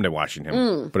was filmed in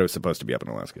Washington, but it was supposed to be up in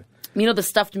Alaska. You know, the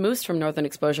stuffed moose from Northern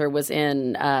Exposure was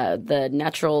in the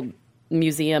Natural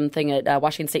Museum thing at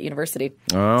Washington State University.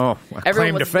 Oh, Everyone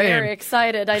claim to was fame. very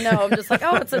excited. I know. I'm just like,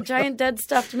 oh, it's a giant dead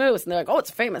stuffed moose. And they're like, oh,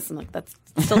 it's famous. I'm like, that's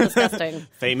still disgusting.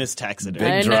 Famous taxidermy.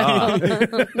 I know.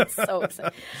 So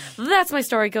excited. That's my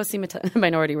story. Go see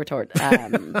Minority Retort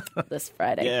this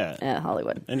Friday at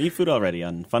Hollywood. And Eat Food Already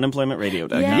on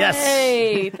funemploymentradio.com. Yes.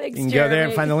 Yay. Thanks, You can Jeremy. go there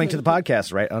and find the link to the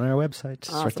podcast right on our website.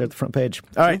 It's right there at the front page.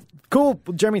 All right. Cool.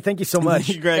 Well, Jeremy, thank you so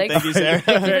much. Greg, thank you, Sarah.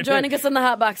 Thank you for joining us in the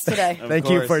hot box today. Thank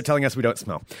you course. for telling us we don't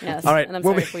smell. Yes. All right. And I'm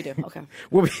sorry if we do. Okay.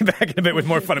 We'll be back in a bit with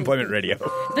more Fun Employment Radio.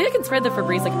 I think I can spread the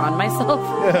Febreze on myself.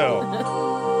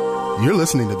 You're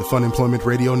listening to the Fun Employment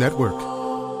Radio Network.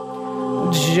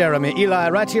 Jeremy Eli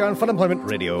right here on Fun Employment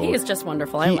Radio. He is just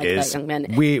wonderful. I like that young man.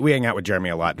 We hang out with Jeremy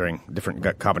a lot during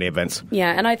different comedy events.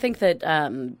 Yeah, and I think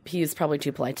that he's probably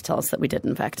too polite to tell us that we did,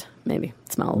 in fact, maybe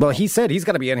smell. Well, he said he's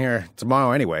got to be in here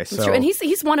tomorrow anyway. It's So. true. And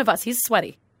he's one of us. He's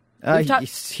sweaty.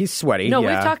 He's sweaty. No,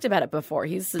 yeah. we've talked about it before.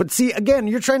 But see, again,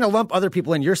 you're trying to lump other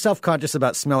people in. You're self-conscious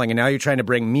about smelling, and now you're trying to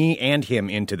bring me and him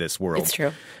into this world. It's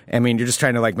true. I mean, you're just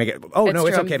trying to make it. Oh It's no,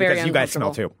 it's true. okay I'm very because you guys smell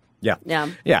uncomfortable. too. Yeah. Yeah.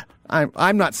 Yeah.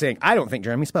 I'm not saying I don't think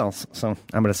Jeremy smells, so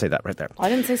I'm going to say that right there. I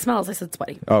didn't say smells. I said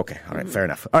sweaty. Okay. All right. Fair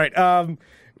enough. All right.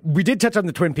 We did touch on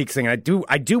the Twin Peaks thing. And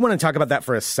I do want to talk about that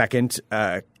for a second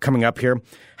coming up here.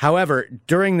 However,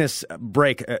 during this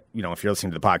break, if you're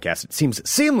listening to the podcast, it seems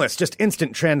seamless, just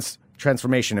instant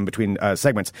transformation in between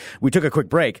segments. We took a quick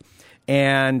break,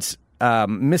 and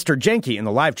Mr. Janky in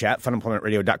the live chat,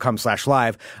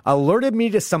 funemploymentradio.com/live, alerted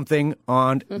me to something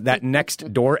on that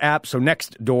Nextdoor app. So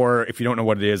Nextdoor, if you don't know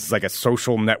what it is like a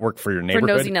social network for your For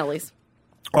neighborhood. nosy Nellies.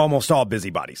 Almost all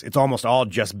busybodies. It's almost all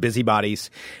just busybodies,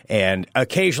 and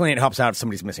occasionally it helps out if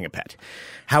somebody's missing a pet.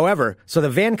 However, so the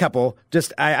van couple,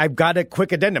 I've got a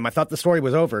quick addendum. I thought the story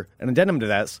was over. An addendum to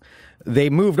this. They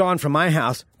moved on from my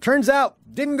house. Turns out,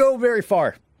 didn't go very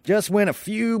far. Just went a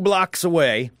few blocks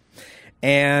away.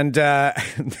 And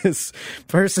this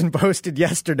person posted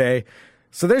yesterday,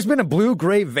 so there's been a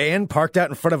blue-gray van parked out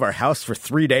in front of our house for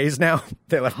 3 days now.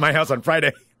 They left my house on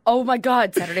Friday. Oh, my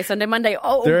God. Saturday, Sunday, Monday.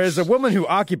 Oh, There is a woman who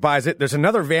occupies it. There's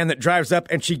another van that drives up,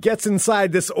 and she gets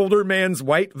inside this older man's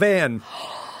white van.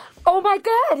 oh my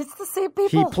God. It's the same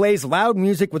people. He plays loud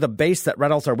music with a bass that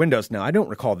rattles our windows. Now, I don't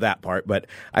recall that part, but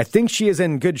I think she is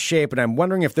in good shape, and I'm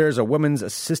wondering if there's a women's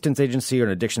assistance agency or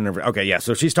an addiction. Okay, yeah,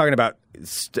 so she's talking about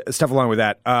stuff along with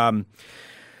that.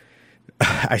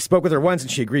 I spoke with her once,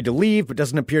 and she agreed to leave, but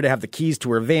doesn't appear to have the keys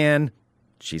to her van.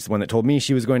 She's the one that told me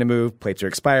she was going to move. Plates are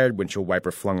expired. Windshield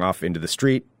wiper flung off into the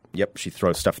street. Yep, she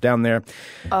throws stuff down there.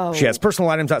 Oh. She has personal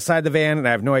items outside the van, and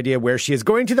I have no idea where she is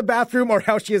going to the bathroom or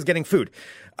how she is getting food.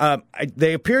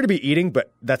 They appear to be eating,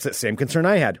 but that's the same concern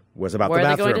I had, was about Where the are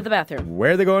they bathroom. going to the bathroom?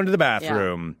 Where are they going to the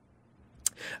bathroom?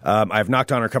 I've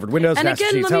knocked on her covered windows. And asked if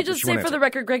again, she needs let me help, but just she say won't for the answer.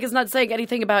 record, Greg is not saying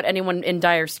anything about anyone in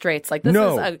dire straits. Like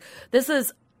No. This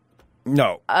is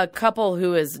No. a couple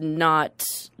who is not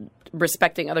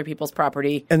respecting other people's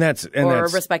property And that's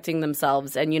respecting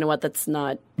themselves. And you know what? That's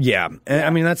not. Yeah.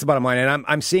 I mean, that's the bottom line. And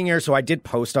I'm seeing her, so I did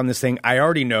post on this thing. I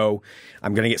already know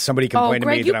I'm going to get somebody complain to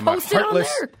Greg, me you that I'm a posted on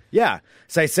heartless. there? Yeah.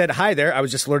 So I said, hi there. I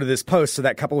was just alerted to this post. So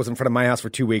that couple was in front of my house for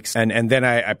 2 weeks. And then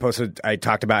I posted, I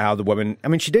talked about how the woman, I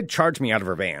mean, she did charge me out of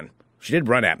her van. She did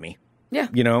run at me. Yeah.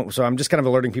 You know, so I'm just kind of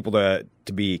alerting people to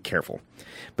be careful.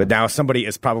 But now somebody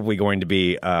is probably going to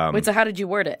be. Wait, so how did you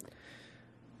word it?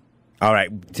 All right.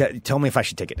 Tell me if I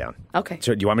should take it down. Okay.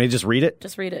 So do you want me to just read it?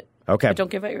 Just read it. Okay. But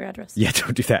don't give out your address. Yeah,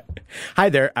 don't do that. Hi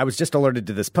there. I was just alerted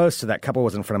to this post, so that couple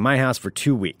was in front of my house for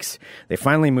 2 weeks. They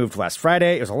finally moved last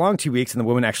Friday. It was a long 2 weeks, and the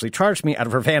woman actually charged me out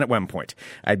of her van at one point.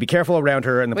 I'd be careful around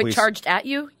her, and the Wait, police... charged at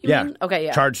you? Yeah. Mean? Okay,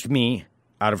 yeah. Charged me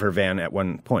out of her van at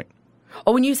one point.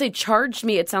 Oh, when you say charged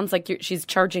me, it sounds like she's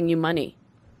charging you money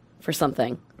for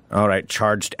something. All right,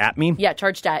 charged at me? Yeah,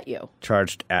 charged at you.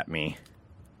 Charged at me.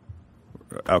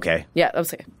 Okay. Yeah,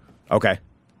 okay. Okay.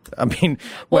 I mean,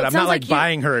 Well, I'm not like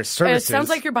buying her services. It sounds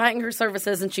like you're buying her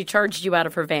services and she charged you out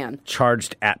of her van.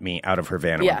 Charged at me out of her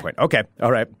van at Yeah. one point. Okay.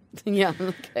 All right. Yeah,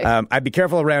 okay. I'd be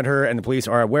careful around her, and the police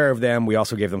are aware of them. We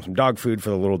also gave them some dog food for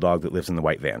the little dog that lives in the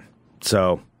white van.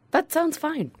 So... That sounds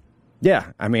fine.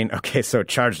 Yeah, I mean, okay, so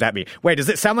charged at me. Wait, does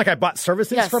it sound like I bought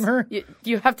services Yes. from her?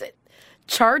 You have to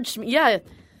charge me. Yeah.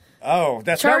 Oh,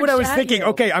 that's not what I was Charged at thinking. you.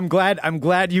 Okay, I'm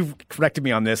glad you've corrected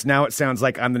me on this. Now it sounds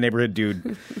like I'm the neighborhood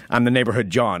dude. I'm the neighborhood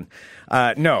John.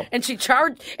 No. And she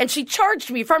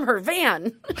charged me from her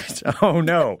van. Oh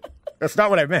no. That's not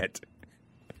what I meant.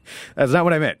 That's not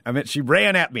what I meant. I meant she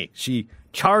ran at me. She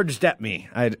charged at me.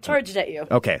 Charged at you.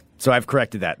 Okay, so I've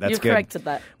corrected that. That's You've good. corrected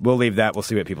that. We'll leave that. We'll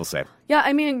see what people say. Yeah,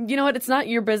 I mean, you know what? It's not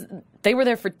your business. They were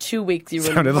there for 2 weeks. You were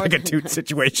Sounded more like a than toot that.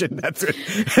 situation. That's it.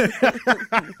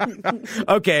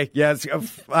 Okay, yes.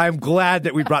 I'm glad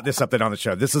that we brought this up then on the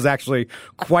show. This is actually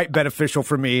quite beneficial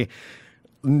for me.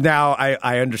 Now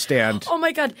I understand. Oh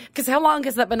my God! Because how long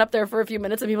has that been up there for? A few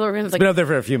minutes, and people are like, Been up there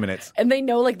for a few minutes. and they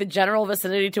know like the general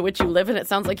vicinity to which you live, and it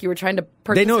sounds like you were trying to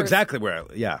purchase. They know her- exactly where.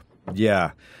 Yeah.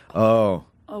 Yeah. Oh.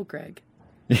 Oh, Greg.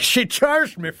 She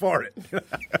charged me for it.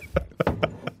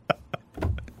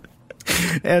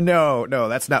 And no,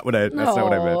 that's not what I. That's not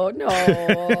what I meant.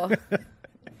 No.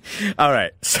 All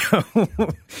right,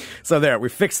 so there we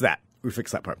fixed that. We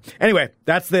fixed that part. Anyway,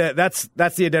 that's the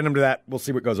addendum to that. We'll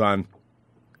see what goes on.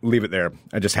 Leave it there.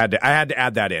 I had to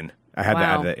add that in. I had to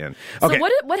add that in. Okay. So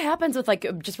what happens with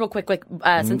just real quick,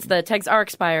 since the tags are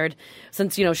expired,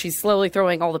 since she's slowly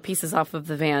throwing all the pieces off of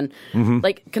the van,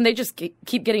 like can they just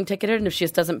keep getting ticketed, and if she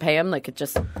just doesn't pay them, like it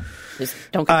just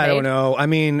don't get paid? I don't know. I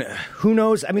mean, who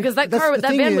knows? I mean, Because that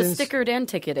van was stickered and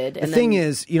ticketed. The thing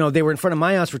is, they were in front of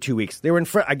my house for 2 weeks. They were in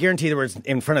front. I guarantee they were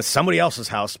in front of somebody else's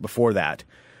house before that.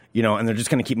 And they're just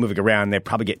going to keep moving around. They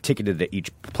probably get ticketed at each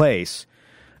place.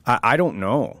 I don't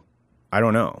know.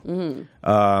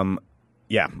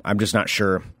 Yeah, I'm just not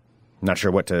sure. Not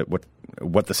sure what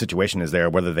the situation is there.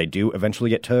 Whether they do eventually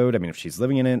get towed. I mean, if she's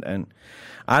living in it, and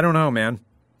I don't know, man.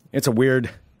 It's a weird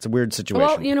situation.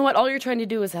 Well, you know what? All you're trying to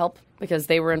do is help because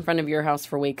they were in front of your house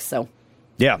for weeks. So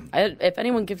yeah. If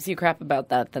anyone gives you crap about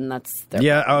that, then that's their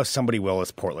yeah. Oh, somebody will.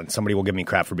 It's Portland. Somebody will give me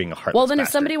crap for being a heartless Well, then if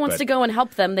bastard, somebody wants to go and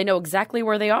help them, they know exactly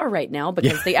where they are right now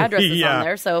because the address is Yeah. on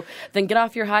there. So then get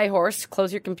off your high horse,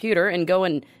 close your computer, and go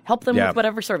and help them Yeah. with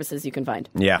whatever services you can find.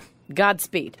 Yeah.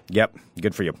 Godspeed. Yep.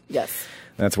 Good for you. Yes.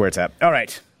 That's where it's at. All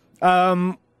right.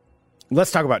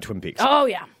 Let's talk about Twin Peaks. Oh,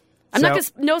 yeah. I'm not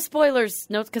So- going no spoilers,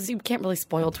 no, because you can't really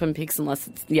spoil Twin Peaks unless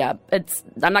I'm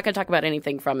not going to talk about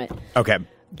anything from it. Okay.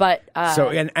 But, So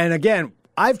and again,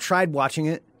 I've tried watching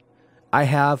it.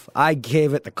 I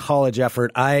gave it the college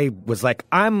effort. I was like,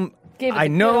 I Gave it the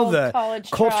know good old the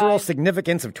college cultural try.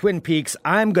 significance of Twin Peaks.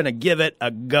 I'm going to give it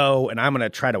a go, and I'm going to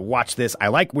try to watch this. I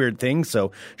like weird things,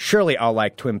 so surely I'll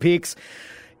like Twin Peaks.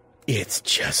 It's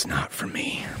just not for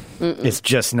me. It's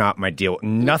just not my deal.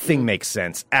 Nothing makes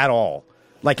sense at all.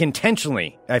 Like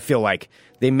intentionally, I feel like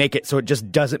they make it so it just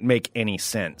doesn't make any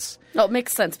sense. no, it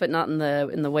makes sense, but not in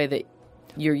the way that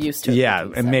you're used to it. Yeah, making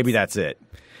and sense. maybe that's it.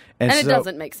 And it so-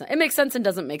 doesn't make sense. It makes sense and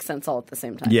doesn't make sense all at the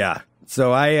same time. Yeah.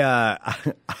 So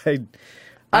I've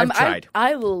tried.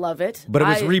 I love it. But it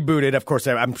was rebooted. Of course,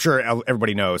 I'm sure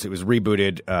everybody knows it was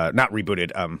rebooted. Not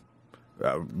rebooted.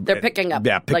 They're picking up.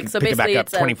 Yeah, like, so pick it back basically up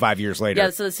it's 25 years later. Yeah,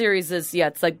 so the series is,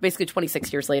 it's like basically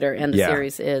 26 years later, and the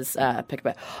series is picked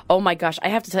up. Oh my gosh, I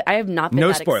have to tell you, I have not been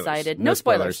that excited. No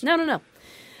spoilers. No.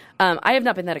 I have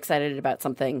not been that excited about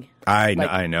something. I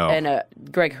know. And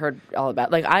Greg heard all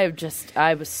about. Like,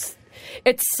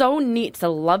 it's so neat to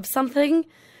love something,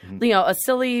 a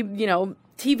silly,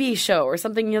 TV show or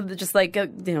something, that just like,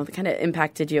 that kind of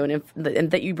impacted you and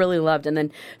that you really loved. And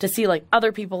then to see like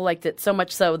other people liked it so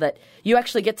much so that you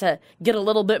actually get to get a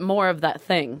little bit more of that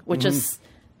thing, which is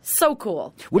so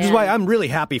cool. Which is why I'm really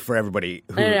happy for everybody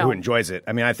who enjoys it.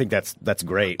 I mean, I think that's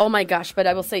great. Oh my gosh. But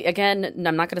I will say again,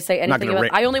 I'm not going to say anything about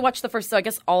it. I only watched the first, so I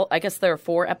guess there are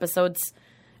 4 episodes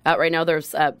out right now.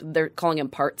 There's they're calling them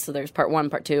parts. So there's part 1,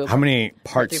 part 2. How many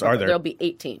parts are there? There'll be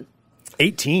 18.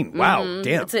 18? Wow, damn.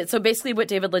 That's it. So basically what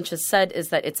David Lynch has said is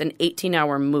that it's an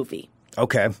 18-hour movie.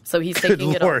 Okay. So he's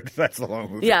taking Good Lord, that's a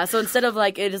long movie. Yeah, so instead of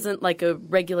like, it isn't like a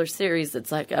regular series,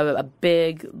 it's like a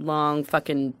big, long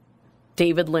fucking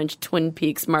David Lynch, Twin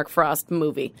Peaks, Mark Frost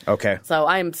movie. Okay. So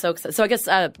I'm so excited. So I guess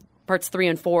parts 3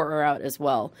 and 4 are out as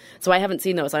well. So I haven't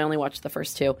seen those. I only watched the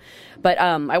first 2. But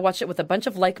I watched it with a bunch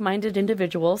of like-minded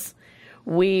individuals.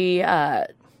 We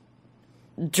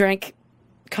drank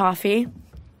coffee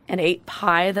and ate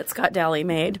pie that Scott Daly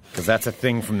made. Because that's a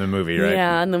thing from the movie, right?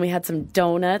 Yeah, and then we had some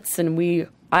donuts, and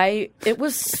it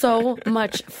was so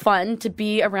much fun to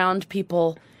be around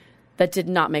people that did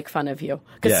not make fun of you.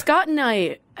 Because Scott and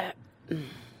I...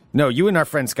 No, you and our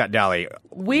friend Scott Daly...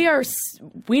 We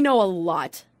know a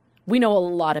lot. We know a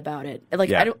lot about it.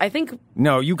 Like, I think...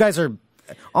 No, you guys are...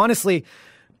 Honestly,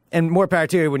 and more power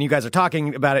to you when you guys are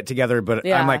talking about it together, but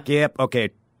I'm like, yep,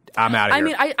 okay... I'm out of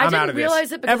here. I mean, I didn't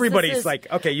realize it because everybody's like,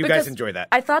 okay, you guys enjoy that.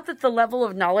 I thought that the level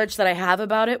of knowledge that I have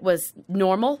about it was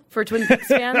normal for Twin Peaks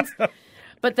fans.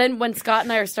 But then when Scott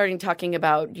and I are starting talking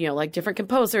about, like different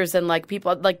composers and like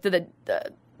people, like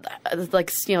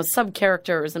sub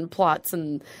characters and plots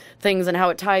and things and how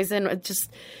it ties in, it just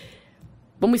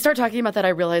when we start talking about that, I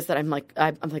realized that I'm like,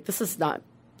 this is not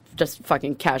just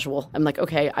fucking casual. I'm like,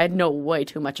 okay, I know way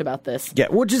too much about this. Yeah,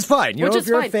 which is fine. If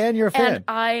you're a fan, you're a fan. And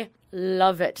I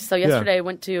love it. So yesterday I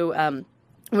went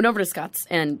over to Scott's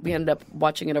and we ended up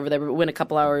watching it over there. We went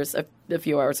a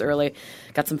few hours early,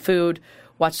 got some food,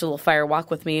 watched a little fire walk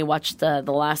with me, watched the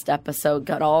last episode,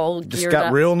 got all geared up. Just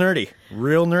got real nerdy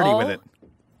with it.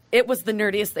 It was the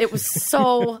nerdiest. It was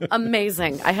so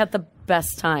amazing. I had the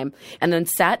best time. And then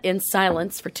sat in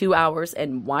silence for 2 hours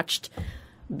and watched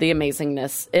the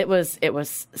amazingness. It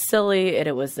was silly and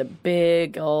it was a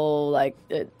big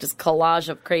just collage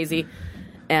of crazy.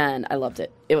 And I loved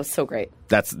it. It was so great.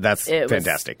 That's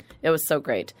fantastic. It was so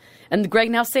great. And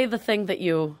Greg, now say the thing that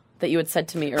you had said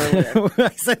to me earlier.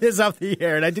 I said this off the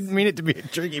air, and I didn't mean it to be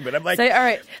tricky, but I'm like... Say, all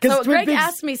right. So Greg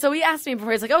asked me, he asked me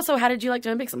before, he's like, oh, so how did you like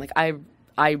Twin Peaks? I'm like,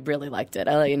 I really liked it.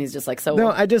 And he's just like, so... No,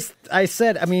 I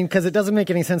said, because it doesn't make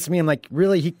any sense to me. I'm like,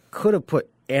 really, he could have put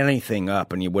anything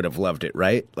up and you would have loved it,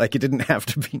 right? Like, it didn't have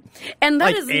to be... And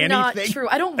that is not true.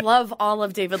 I don't love all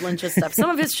of David Lynch's stuff. Some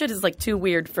of his shit is, like, too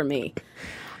weird for me.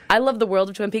 I love the world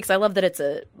of Twin Peaks. I love that it's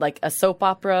a soap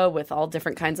opera with all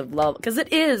different kinds of love. Because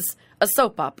it is a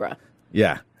soap opera.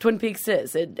 Yeah. Twin Peaks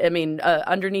is.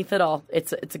 Underneath it all,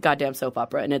 it's a goddamn soap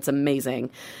opera, and it's amazing.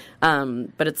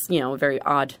 But it's, a very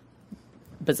odd,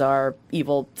 bizarre,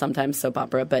 evil, sometimes soap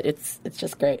opera, but it's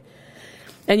just great.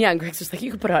 And and Greg's just like,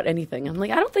 you could put out anything. I'm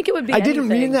like, I don't think it would be anything. I didn't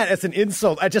mean that as an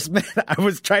insult. I just meant I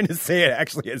was trying to say it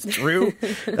actually is true.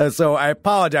 So I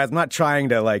apologize. I'm not trying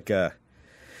to,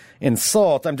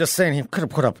 insult. I'm just saying he could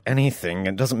have put up anything.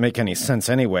 It doesn't make any sense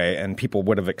anyway, and people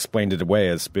would have explained it away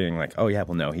as being like, "Oh yeah,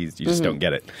 well no, you just don't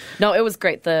get it." No, it was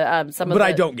great. I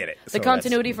don't get it. The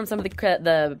continuity from some of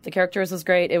the characters was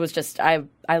great. It was just I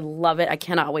love it. I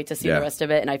cannot wait to see the rest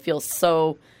of it, and I feel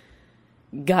so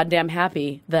goddamn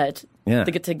happy that they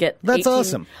get to get. That's 18,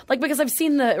 awesome. Because I've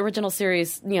seen the original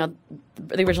series, the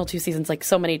original 2 seasons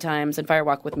so many times, and Fire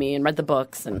Walk with Me, and read the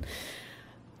books and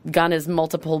gone as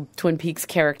multiple Twin Peaks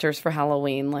characters for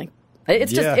Halloween.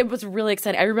 It was really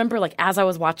exciting. I remember as I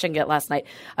was watching it last night,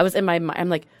 I was in my mind, I'm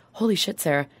like, holy shit,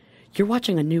 Sarah, you're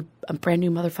watching a brand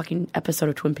new motherfucking episode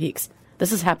of Twin Peaks.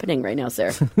 This is happening right now,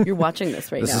 Sarah. You're watching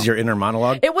this right now. This is your inner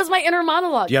monologue? It was my inner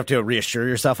monologue. Do you have to reassure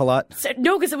yourself a lot?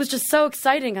 No, because it was just so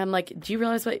exciting. I'm like, do you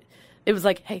realize what... It was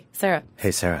like, hey, Sarah.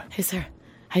 Hey, Sarah. Hey, Sarah.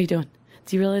 How you doing?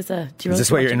 Do you realize... Is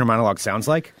this what your inner monologue sounds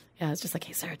like? Yeah, it's just like,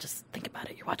 hey, Sarah, just think about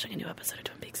it. You're watching a new episode of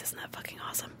Twin Peaks. Isn't that fucking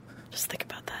awesome? Just think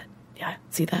about that. Yeah,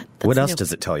 see that? What else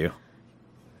does it tell you?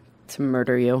 To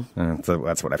murder you. So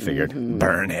that's what I figured. Mm-hmm.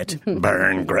 Burn it.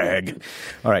 Burn, Greg.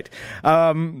 All right.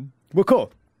 Well,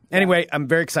 cool. Anyway, I'm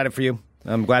very excited for you.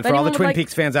 I'm glad for all the Twin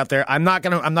Peaks fans out there. I'm not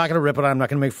gonna rip it on. I'm not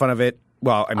gonna make fun of it.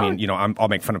 Well, I mean, I'll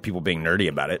make fun of people being nerdy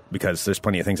about it because there's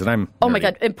plenty of things that I'm. Oh my nerdy.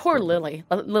 God! And poor Lily,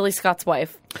 Lily Scott's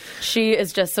wife. She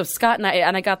is just so Scott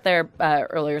and I got there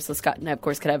earlier, so Scott and I, of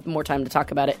course, could have more time to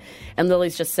talk about it. And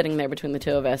Lily's just sitting there between the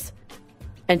two of us,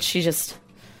 and she's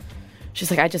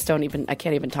like, I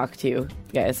can't even talk to you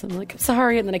guys. I'm like,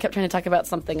 sorry. And then I kept trying to talk about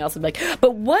something else. I'm like,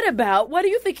 but what do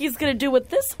you think he's going to do with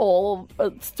this whole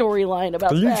storyline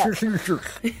about that?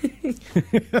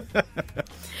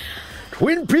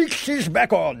 Twin Peaks is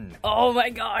back on. Oh my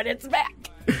God, it's back.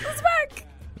 It's back.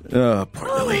 Oh, poor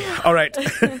Lily. All right.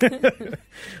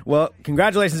 Well,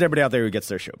 congratulations to everybody out there who gets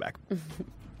their show back.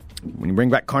 When you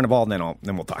bring back Carnival, then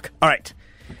we'll talk. All right.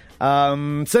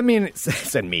 Send me. And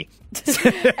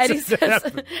he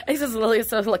says, Lily is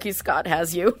so lucky Scott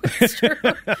has you. It's true.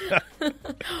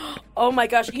 Oh my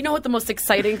gosh. You know what the most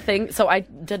exciting thing? So I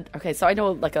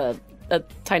know like a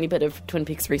tiny bit of Twin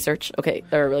Peaks research. Okay.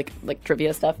 Or like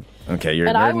trivia stuff. Okay. You're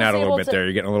nerding out a little bit there.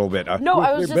 You're getting a little bit. No,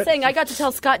 I was just saying I got to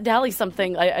tell Scott Daly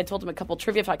something. I told him a couple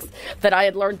trivia facts that I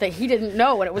had learned that he didn't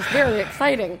know, and it was very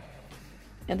exciting.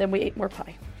 And then we ate more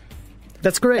pie.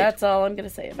 That's great. That's all I'm going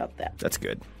to say about that. That's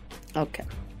good. Okay.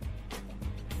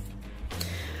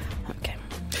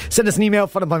 Send us an email,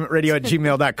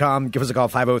 funemploymentradio@gmail.com. Give us a call,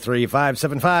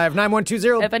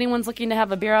 503-575-9120. If anyone's looking to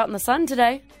have a beer out in the sun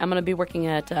today, I'm going to be working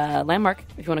at Landmark.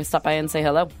 If you want to stop by and say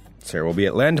hello. Sarah will be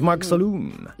at Landmark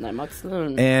Saloon. Landmark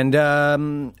Saloon.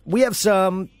 And we have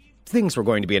some things we're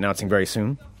going to be announcing very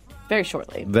soon. Very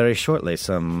shortly. Very shortly.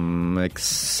 Some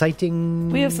exciting...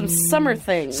 We have some summer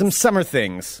things. Some summer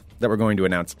things that we're going to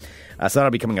announce. So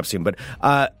that'll be coming up soon. But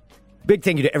big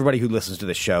thank you to everybody who listens to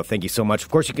this show. Thank you so much.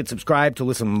 Of course, you can subscribe to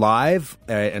listen live.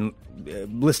 And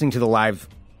listening to the live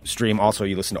stream, also,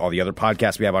 you listen to all the other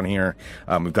podcasts we have on here.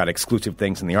 We've got exclusive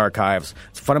things in the archives.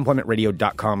 It's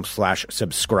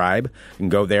funemploymentradio.com/subscribe. You can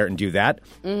go there and do that.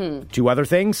 Mm-hmm. 2 other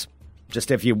things. Just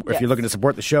if you're looking to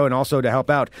support the show and also to help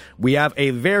out, we have a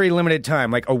very limited time,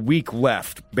 like a week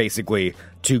left, basically,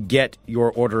 to get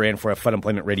your order in for a Fun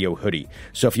Employment Radio hoodie.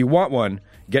 So if you want one,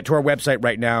 get to our website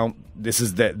right now. This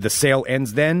is the sale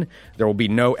ends then. There will be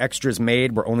no extras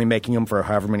made. We're only making them for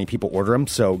however many people order them.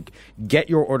 So get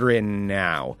your order in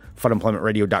now.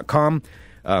 funemploymentradio.com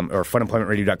or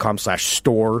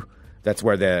funemploymentradio.com/store. That's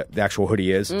where the actual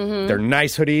hoodie is. Mm-hmm. They're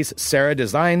nice hoodies. Sarah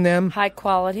designed them. High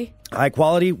quality. High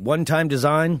quality, one-time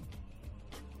design.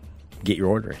 Get your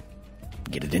order in.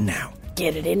 Get it in now.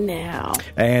 Get it in now.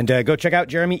 And go check out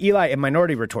Jeremy Eli and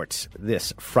Minority Retorts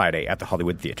this Friday at the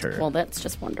Hollywood Theater. Well, that's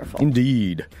just wonderful.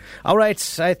 Indeed. All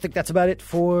right, I think that's about it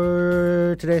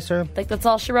for today, Sarah. I think that's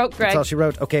all she wrote, Greg. That's all she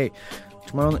wrote. Okay.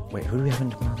 Tomorrow... Wait, who do we have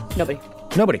in tomorrow?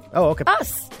 Nobody. Oh, okay.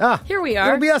 Us. Here we are.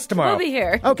 It'll be us tomorrow. We'll be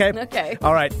here. Okay. Okay.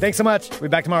 All right. Thanks so much. We'll be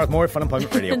back tomorrow with more Fun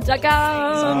Employment Radio. Bye.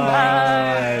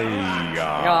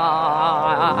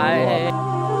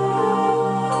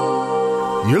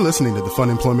 You're listening to the Fun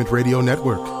Employment Radio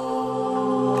Network.